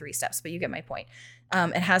them are 3 steps, but you get my point.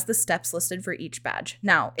 It has the steps listed for each badge.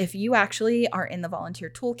 Now, if you actually are in the volunteer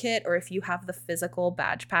toolkit or if you have the physical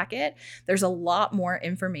badge packet, there's a lot more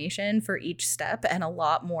information for each step and a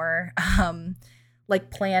lot more like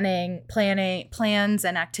plans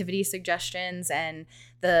and activity suggestions. And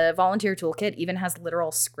the volunteer toolkit even has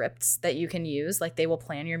literal scripts that you can use. Like they will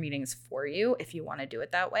plan your meetings for you if you want to do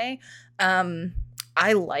it that way.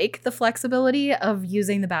 I like the flexibility of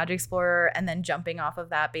using the Badge Explorer and then jumping off of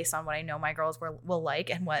that based on what I know my girls will like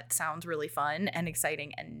and what sounds really fun and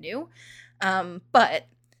exciting and new. But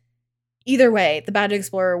either way, the Badge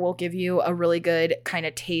Explorer will give you a really good kind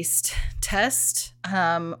of taste test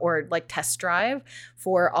or like test drive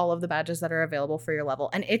for all of the badges that are available for your level.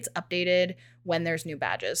 And it's updated when there's new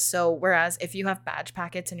badges. So whereas if you have badge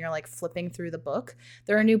packets and you're like flipping through the book,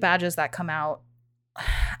 there are new badges that come out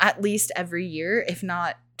at least every year, if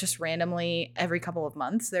not just randomly every couple of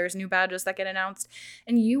months. There's new badges that get announced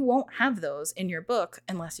and you won't have those in your book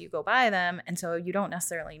unless you go buy them. And so you don't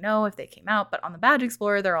necessarily know if they came out, but on the Badge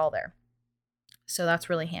Explorer, they're all there. So that's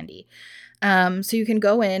really handy. So you can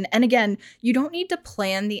go in, and again, you don't need to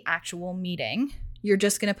plan the actual meeting. You're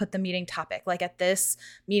just going to put the meeting topic. Like at this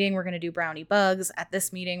meeting, we're going to do Brownie Bugs. At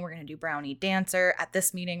this meeting, we're going to do Brownie Dancer. At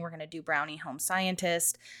this meeting, we're going to do Brownie Home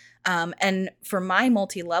Scientist. And for my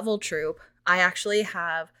multi-level troop, I actually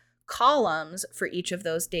have columns for each of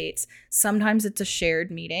those dates. Sometimes it's a shared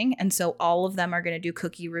meeting. And so all of them are going to do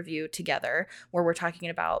cookie review together where we're talking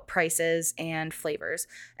about prices and flavors.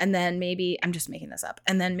 And then maybe, I'm just making this up.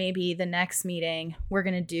 And then maybe the next meeting, we're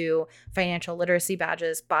going to do financial literacy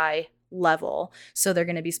badges by level. So they're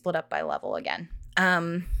going to be split up by level again.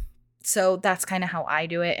 So that's kind of how I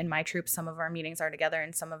do it in my troop. Some of our meetings are together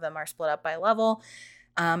and some of them are split up by level.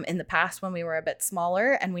 In the past, when we were a bit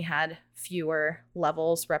smaller and we had fewer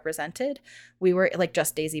levels represented, we were like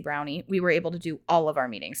just Daisy Brownie. We were able to do all of our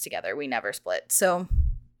meetings together. We never split. So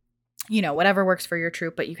whatever works for your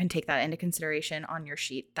troop, but you can take that into consideration on your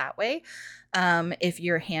sheet that way. If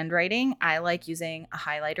you're handwriting, I like using a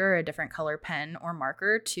highlighter or a different color pen or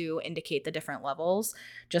marker to indicate the different levels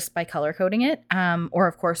just by color coding it. Or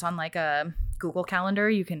of course on like a Google Calendar,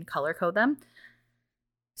 you can color code them.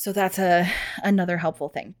 So that's another helpful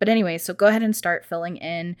thing. But anyway, so go ahead and start filling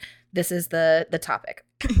in. This is the topic.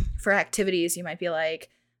 For activities, you might be like,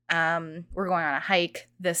 we're going on a hike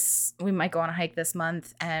we might go on a hike this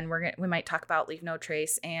month, and we might talk about Leave No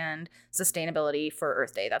Trace and sustainability for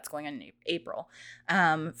Earth Day. That's going on in April.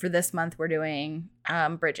 For this month, we're doing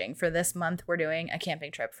bridging. For this month, we're doing a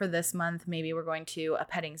camping trip. For this month, maybe we're going to a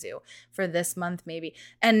petting zoo. For this month, maybe.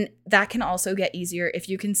 And that can also get easier if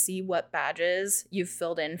you can see what badges you've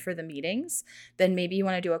filled in for the meetings. Then maybe you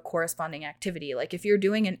want to do a corresponding activity. Like if you're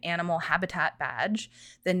doing an animal habitat badge,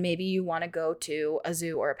 then maybe you want to go to a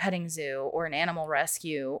zoo or a petting zoo or an animal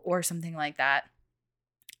rescue or something like that,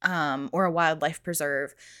 or a wildlife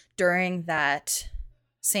preserve during that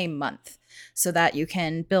same month so that you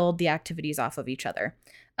can build the activities off of each other.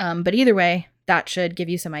 But either way, that should give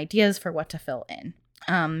you some ideas for what to fill in.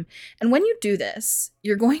 And when you do this,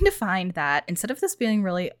 you're going to find that instead of this being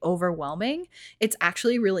really overwhelming, it's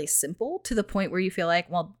actually really simple to the point where you feel like,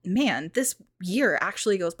 well, man, this year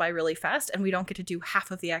actually goes by really fast and we don't get to do half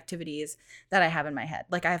of the activities that I have in my head.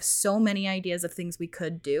 Like I have so many ideas of things we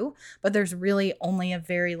could do, but there's really only a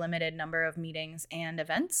very limited number of meetings and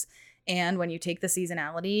events. And when you take the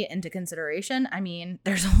seasonality into consideration, I mean,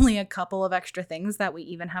 there's only a couple of extra things that we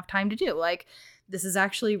even have time to do. Like, this is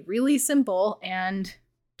actually really simple and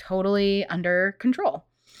totally under control.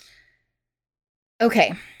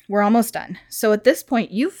 Okay, we're almost done. So at this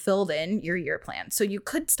point, you've filled in your year plan. So you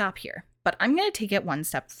could stop here, but I'm going to take it one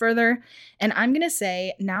step further. And I'm going to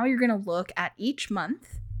say, now you're going to look at each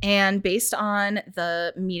month. And based on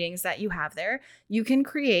the meetings that you have there, you can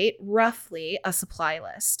create roughly a supply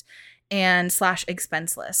list and /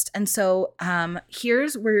 expense list. And so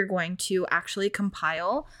here's where you're going to actually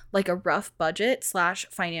compile like a rough budget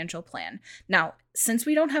 / financial plan. Now, since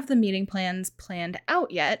we don't have the meeting plans planned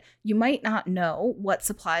out yet, you might not know what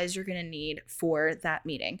supplies you're going to need for that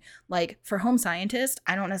meeting. Like for Home Scientist,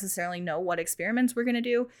 I don't necessarily know what experiments we're going to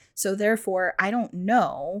do. So therefore, I don't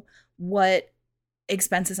know what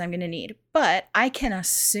expenses I'm going to need, but I can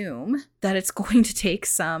assume that it's going to take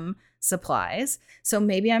some supplies. So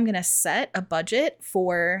maybe I'm going to set a budget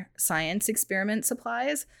for science experiment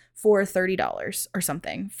supplies for $30 or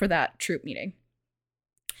something for that troop meeting.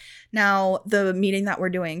 Now, the meeting that we're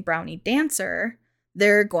doing, Brownie Dancer,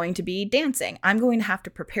 they're going to be dancing. I'm going to have to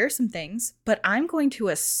prepare some things, but I'm going to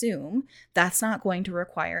assume that's not going to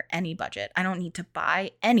require any budget. I don't need to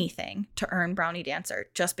buy anything to earn Brownie Dancer.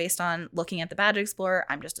 Just based on looking at the Badge Explorer,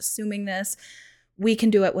 I'm just assuming this. We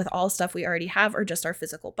can do it with all stuff we already have or just our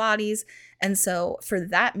physical bodies. And so for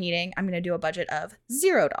that meeting, I'm going to do a budget of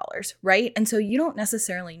 $0, right? And so you don't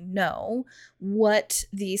necessarily know what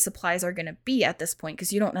the supplies are going to be at this point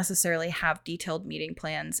because you don't necessarily have detailed meeting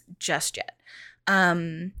plans just yet.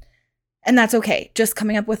 And that's okay. Just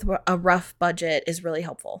coming up with a rough budget is really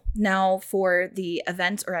helpful. Now, for the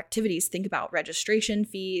events or activities, think about registration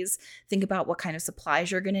fees. Think about what kind of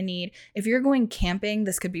supplies you're going to need. If you're going camping,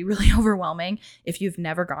 this could be really overwhelming. If you've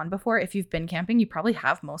never gone before, if you've been camping, you probably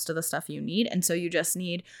have most of the stuff you need. And so you just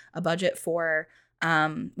need a budget for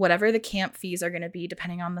whatever the camp fees are going to be,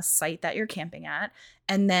 depending on the site that you're camping at.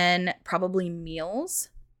 And then probably meals.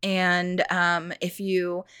 And if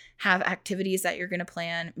you have activities that you're going to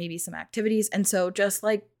plan, maybe some activities. And so just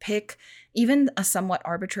like pick even a somewhat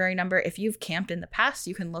arbitrary number. If you've camped in the past,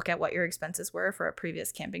 you can look at what your expenses were for a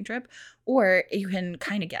previous camping trip, or you can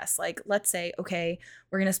kind of guess. Like, let's say, okay,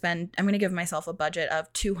 I'm going to give myself a budget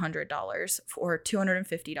of $200 or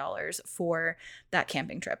 $250 for that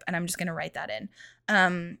camping trip. And I'm just going to write that in.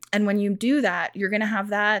 And when you do that, you're going to have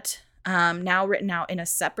that now written out in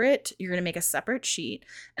you're going to make a separate sheet.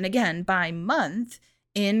 And again, by month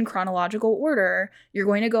in chronological order, you're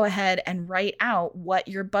going to go ahead and write out what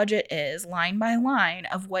your budget is line by line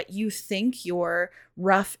of what you think your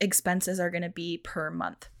rough expenses are going to be per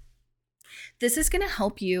month. This is going to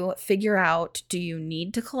help you figure out, do you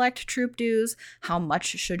need to collect troop dues? How much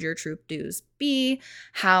should your troop dues be?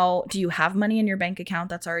 Do you have money in your bank account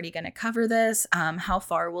that's already going to cover this? How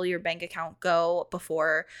far will your bank account go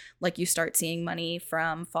before you start seeing money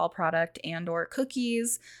from fall product and or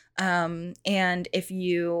cookies? And if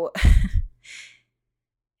you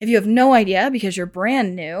if you have no idea because you're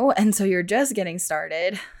brand new and so you're just getting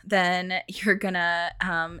started, then you're going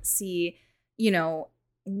to see,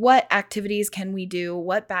 what activities can we do?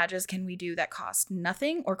 What badges can we do that cost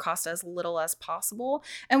nothing or cost as little as possible?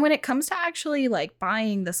 And when it comes to actually like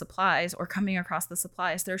buying the supplies or coming across the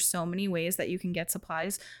supplies, there's so many ways that you can get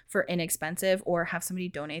supplies for inexpensive or have somebody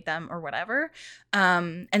donate them or whatever.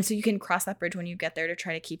 And so you can cross that bridge when you get there to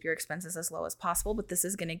try to keep your expenses as low as possible. But this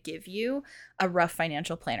is going to give you a rough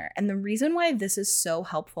financial planner. And the reason why this is so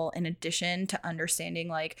helpful, in addition to understanding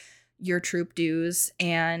like your troop dues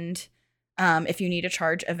and if you need to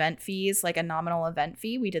charge event fees, like a nominal event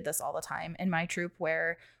fee, we did this all the time in my troop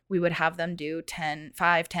where we would have them do $5,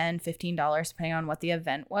 $10, $15, depending on what the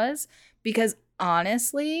event was. Because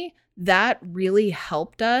honestly, that really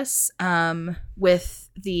helped us with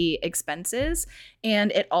the expenses.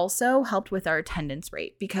 And it also helped with our attendance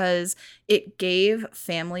rate because it gave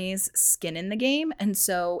families skin in the game. And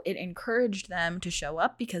so it encouraged them to show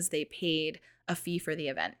up because they paid a fee for the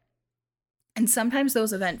event. And sometimes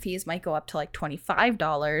those event fees might go up to like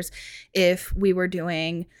 $25 if we were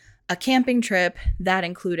doing a camping trip that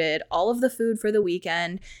included all of the food for the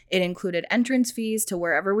weekend. It included entrance fees to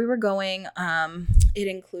wherever we were going. It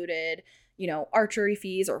included, archery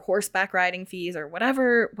fees or horseback riding fees or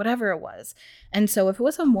whatever it was. And so if it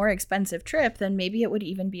was a more expensive trip, then maybe it would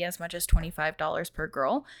even be as much as $25 per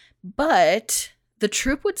girl. But the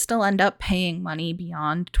troop would still end up paying money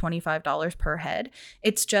beyond $25 per head.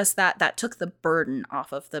 It's just that took the burden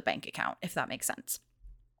off of the bank account, if that makes sense.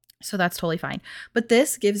 So that's totally fine. But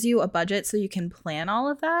this gives you a budget so you can plan all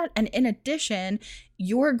of that. And in addition,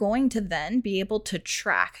 you're going to then be able to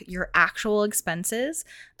track your actual expenses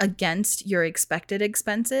against your expected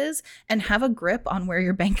expenses and have a grip on where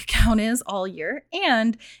your bank account is all year.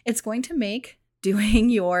 And it's going to make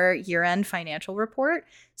doing your year-end financial report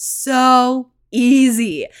so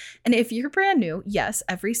easy. And if you're brand new, yes,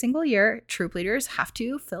 every single year, troop leaders have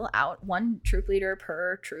to fill out, one troop leader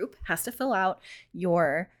per troop has to fill out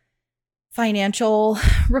your financial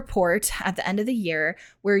report at the end of the year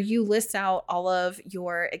where you list out all of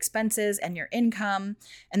your expenses and your income.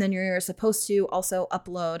 And then you're supposed to also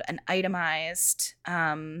upload an itemized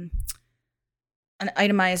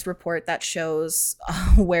report that shows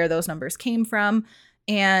where those numbers came from.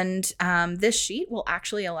 And this sheet will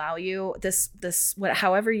actually allow you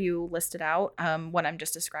however you list it out, what I'm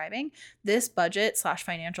just describing, this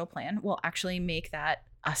budget/financial plan will actually make that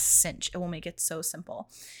a cinch. It will make it so simple.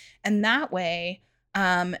 And that way,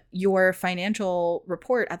 your financial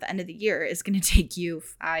report at the end of the year is going to take you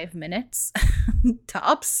 5 minutes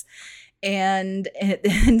tops. And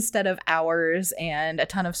instead of hours and a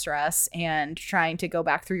ton of stress and trying to go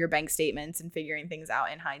back through your bank statements and figuring things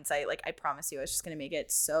out in hindsight, like I promise you, it's just going to make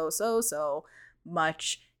it so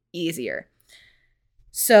much easier.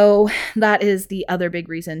 So that is the other big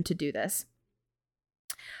reason to do this.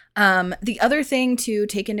 The other thing to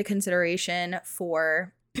take into consideration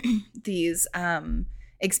for these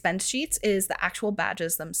expense sheets is the actual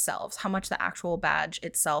badges themselves, how much the actual badge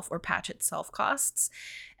itself or patch itself costs.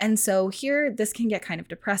 And so here, this can get kind of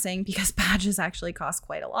depressing because badges actually cost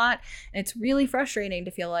quite a lot. And it's really frustrating to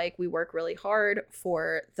feel like we work really hard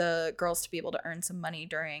for the girls to be able to earn some money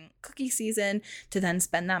during cookie season to then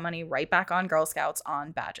spend that money right back on Girl Scouts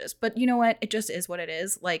on badges. But you know what? It just is what it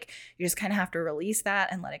is. Like, you just kind of have to release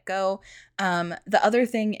that and let it go. The other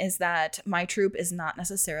thing is that my troop is not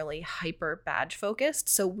necessarily hyper badge focused.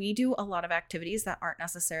 So we do a lot of activities that aren't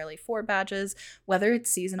necessarily for badges, whether it's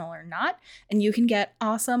seasonal or not. And you can get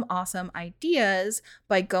awesome ideas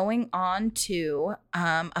by going on to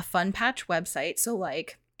a fun patch website. So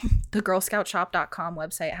like the girlscoutshop.com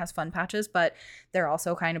website has fun patches, but they're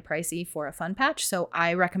also kind of pricey for a fun patch. So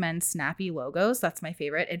I recommend Snappy Logos. That's my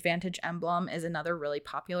favorite. Advantage Emblem is another really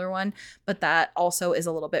popular one, but that also is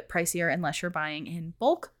a little bit pricier unless you're buying in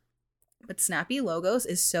bulk. But Snappy Logos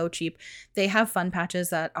is so cheap. They have fun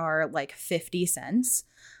patches that are like 50 cents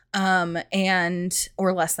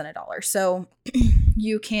or less than $1. So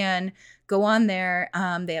you can go on there.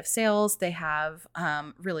 They have sales. They have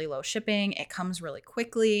really low shipping. It comes really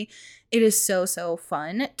quickly. It is so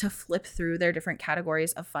fun to flip through their different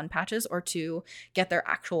categories of fun patches or to get their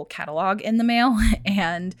actual catalog in the mail.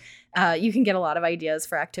 And you can get a lot of ideas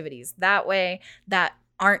for activities that way that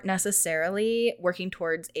aren't necessarily working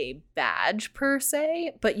towards a badge per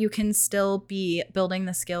se, but you can still be building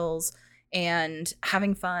the skills and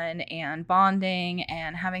having fun and bonding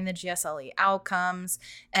and having the GSLE outcomes.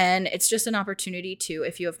 And it's just an opportunity to,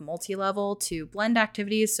 if you have multi-level, to blend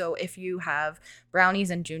activities. So if you have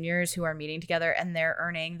brownies and juniors who are meeting together and they're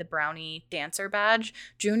earning the brownie dancer badge,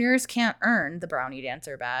 juniors can't earn the brownie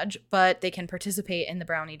dancer badge, but they can participate in the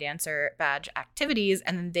brownie dancer badge activities,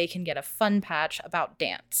 and then they can get a fun patch about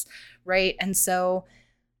dance, right? And so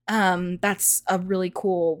That's a really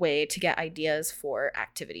cool way to get ideas for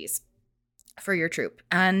activities for your troop,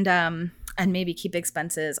 and maybe keep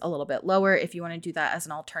expenses a little bit lower if you want to do that as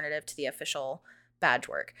an alternative to the official badge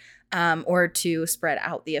work, or to spread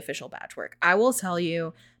out the official badge work. I will tell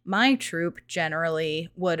you, my troop generally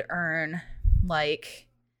would earn like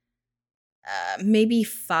maybe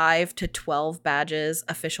 5 to 12 badges,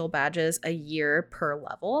 official badges a year per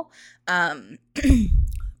level.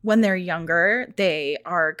 When they're younger, they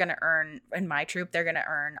are going to earn, in my troop, they're going to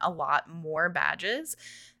earn a lot more badges,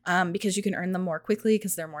 because you can earn them more quickly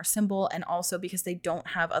because they're more simple, and also because they don't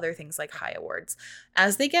have other things like high awards.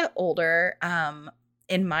 As they get older,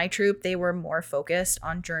 in my troop, they were more focused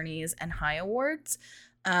on journeys and high awards,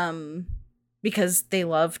 because they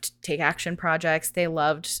loved take action projects. They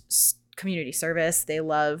loved community service. They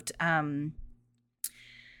loved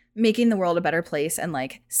making the world a better place and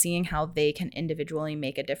like seeing how they can individually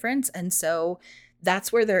make a difference. And so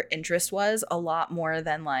that's where their interest was, a lot more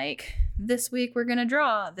than like, this week we're going to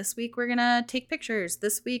draw, this week we're going to take pictures,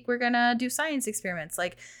 this week we're going to do science experiments.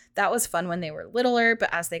 Like, that was fun when they were littler,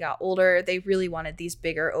 but as they got older, they really wanted these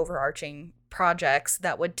bigger overarching projects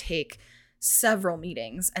that would take several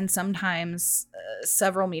meetings, and sometimes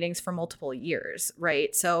several meetings for multiple years,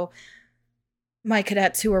 right? So my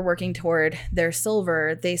cadets who are working toward their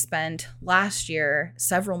silver, they spent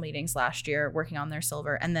several meetings last year working on their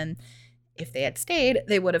silver. And then if they had stayed,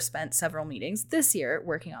 they would have spent several meetings this year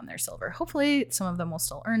working on their silver. Hopefully some of them will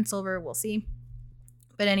still earn silver. We'll see.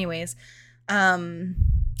 But anyways,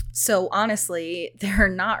 so honestly, they're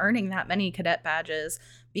not earning that many cadet badges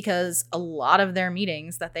because a lot of their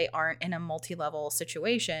meetings that they aren't in a multi-level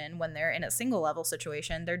situation, when they're in a single level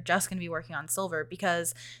situation, they're just going to be working on silver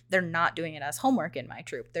because they're not doing it as homework in my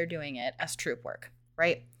troop. They're doing it as troop work,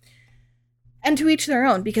 right? And to each their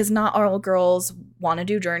own, because not all girls want to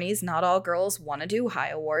do journeys. Not all girls want to do high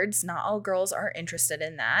awards. Not all girls are interested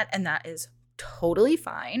in that. And that is totally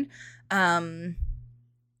fine.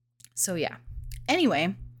 So yeah.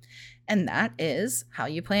 Anyway, and that is how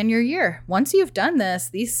you plan your year. Once you've done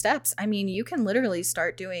these steps, I mean, you can literally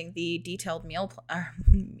start doing the detailed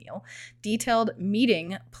detailed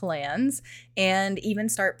meeting plans, and even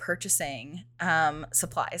start purchasing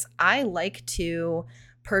supplies. I like to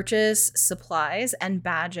purchase supplies and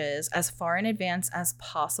badges as far in advance as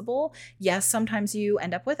possible. Yes, sometimes you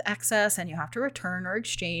end up with excess and you have to return or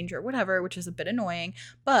exchange or whatever, which is a bit annoying,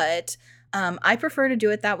 but I prefer to do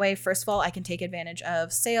it that way. First of all, I can take advantage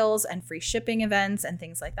of sales and free shipping events and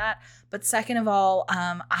things like that. But second of all,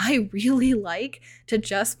 I really like to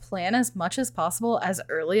just plan as much as possible, as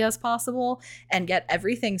early as possible, and get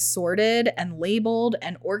everything sorted and labeled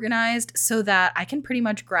and organized so that I can pretty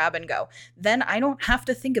much grab and go. Then I don't have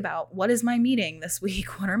to think about, what is my meeting this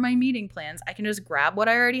week? What are my meeting plans? I can just grab what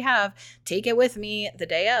I already have, take it with me the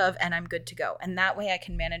day of, and I'm good to go. And that way I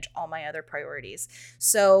can manage all my other priorities.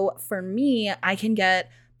 So for me, I can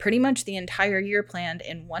get pretty much the entire year planned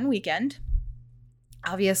in one weekend.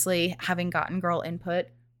 Obviously, having gotten girl input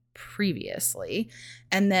previously,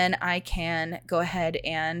 and then I can go ahead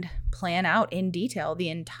and plan out in detail the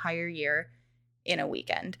entire year in a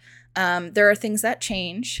weekend. There are things that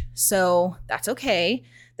change, so that's okay.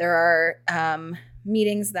 There are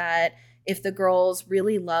meetings that if the girls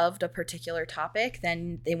really loved a particular topic,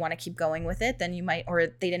 then they want to keep going with it, then you might, or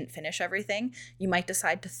they didn't finish everything, you might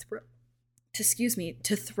decide to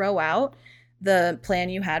throw out the plan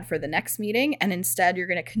you had for the next meeting, and instead you're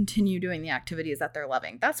going to continue doing the activities that they're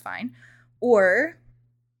loving. That's fine. Or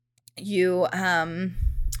you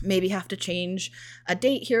maybe have to change a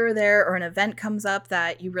date here or there, or an event comes up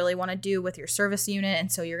that you really want to do with your service unit,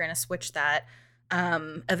 and so you're going to switch that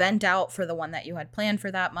event out for the one that you had planned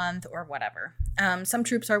for that month, or whatever. Some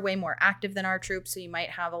troops are way more active than our troops, so you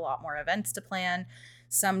might have a lot more events to plan.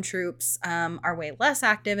 Some troops are way less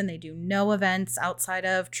active and they do no events outside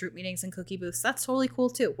of troop meetings and cookie booths. That's totally cool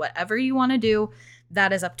too. Whatever you want to do,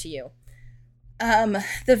 that is up to you.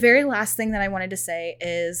 The very last thing that I wanted to say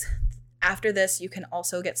is, after this, you can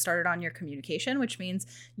also get started on your communication, which means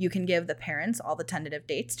you can give the parents all the tentative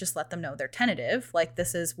dates. Just let them know they're tentative, like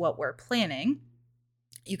this is what we're planning.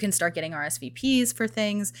 You can start getting RSVPs for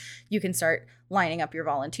things. You can start lining up your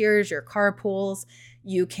volunteers, your carpools.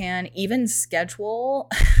 You can even schedule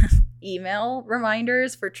email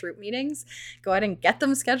reminders for troop meetings. Go ahead and get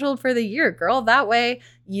them scheduled for the year, girl. That way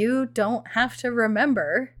you don't have to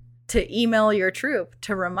remember to email your troop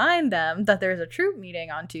to remind them that there's a troop meeting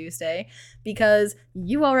on Tuesday, because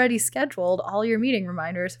you already scheduled all your meeting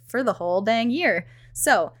reminders for the whole dang year.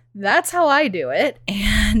 So that's how I do it.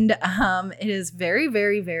 And it is very,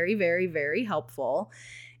 very, very, very, very helpful.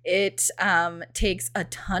 It takes a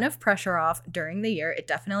ton of pressure off during the year. It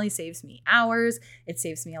definitely saves me hours. It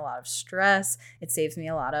saves me a lot of stress. It saves me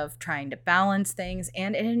a lot of trying to balance things,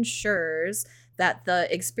 and it ensures that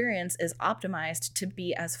the experience is optimized to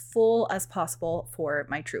be as full as possible for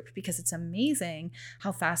my troop, because it's amazing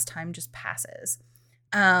how fast time just passes.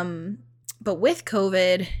 But with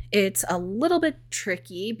COVID, it's a little bit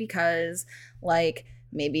tricky because, like,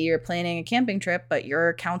 maybe you're planning a camping trip, but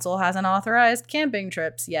your council hasn't authorized camping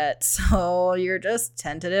trips yet. So you're just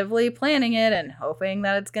tentatively planning it and hoping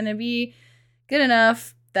that it's going to be good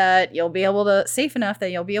enough that you'll be able to, safe enough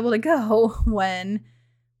that you'll be able to go when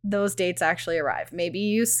those dates actually arrive. Maybe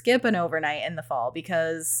you skip an overnight in the fall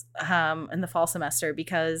because in the fall semester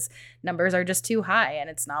because numbers are just too high and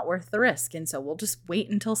it's not worth the risk. And so we'll just wait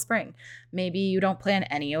until spring. Maybe you don't plan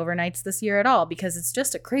any overnights this year at all because it's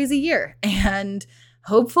just a crazy year. And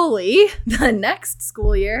hopefully the next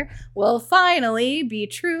school year will finally be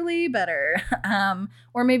truly better.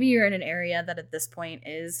 Or maybe you're in an area that at this point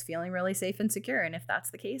is feeling really safe and secure. And if that's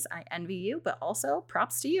the case, I envy you, but also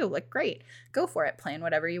props to you. Like, great, go for it. Plan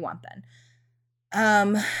whatever you want then.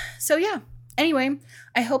 So yeah. Anyway,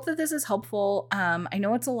 I hope that this is helpful. I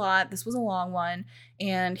know it's a lot. This was a long one.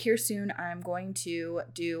 And here soon, I'm going to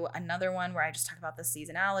do another one where I just talk about the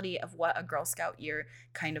seasonality of what a Girl Scout year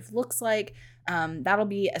kind of looks like. That'll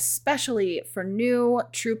be especially for new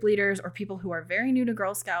troop leaders or people who are very new to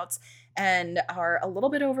Girl Scouts and are a little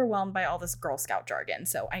bit overwhelmed by all this Girl Scout jargon.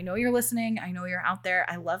 So I know you're listening. I know you're out there.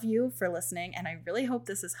 I love you for listening. And I really hope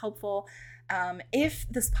this is helpful. If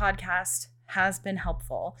this podcast has been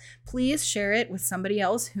helpful, please share it with somebody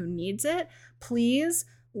else who needs it. Please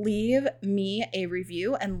leave me a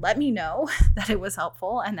review and let me know that it was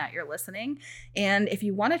helpful and that you're listening. And if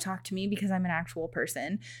you want to talk to me, because I'm an actual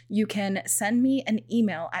person, you can send me an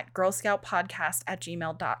email at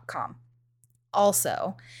girlscoutpodcast@gmail.com.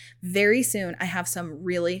 Also, very soon, I have some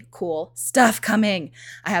really cool stuff coming.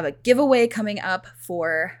 I have a giveaway coming up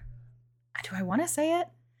for, do I want to say it?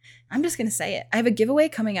 I'm just going to say it. I have a giveaway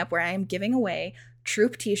coming up where I am giving away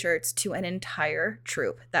troop t-shirts to an entire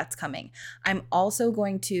troop. That's coming. I'm also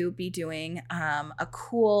going to be doing a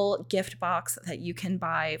cool gift box that you can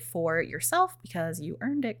buy for yourself because you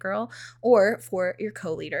earned it, girl, or for your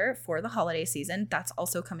co-leader for the holiday season. That's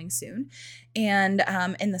also coming soon. And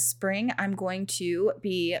in the spring, I'm going to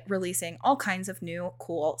be releasing all kinds of new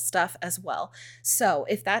cool stuff as well. So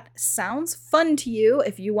if that sounds fun to you,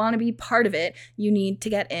 if you want to be part of it, you need to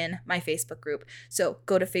get in my Facebook group. So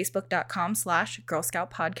go to facebook.com/Girl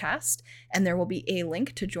Scout Podcast, and there will be a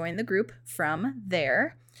link to join the group from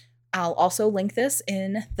there. I'll also link this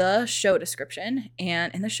in the show description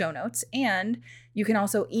and in the show notes. And you can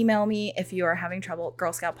also email me if you are having trouble,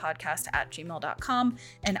 girlscoutpodcast@gmail.com,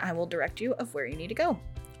 and I will direct you of where you need to go.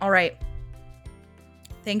 All right.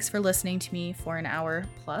 Thanks for listening to me for an hour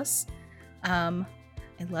plus. I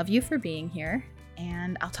love you for being here,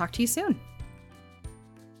 and I'll talk to you soon.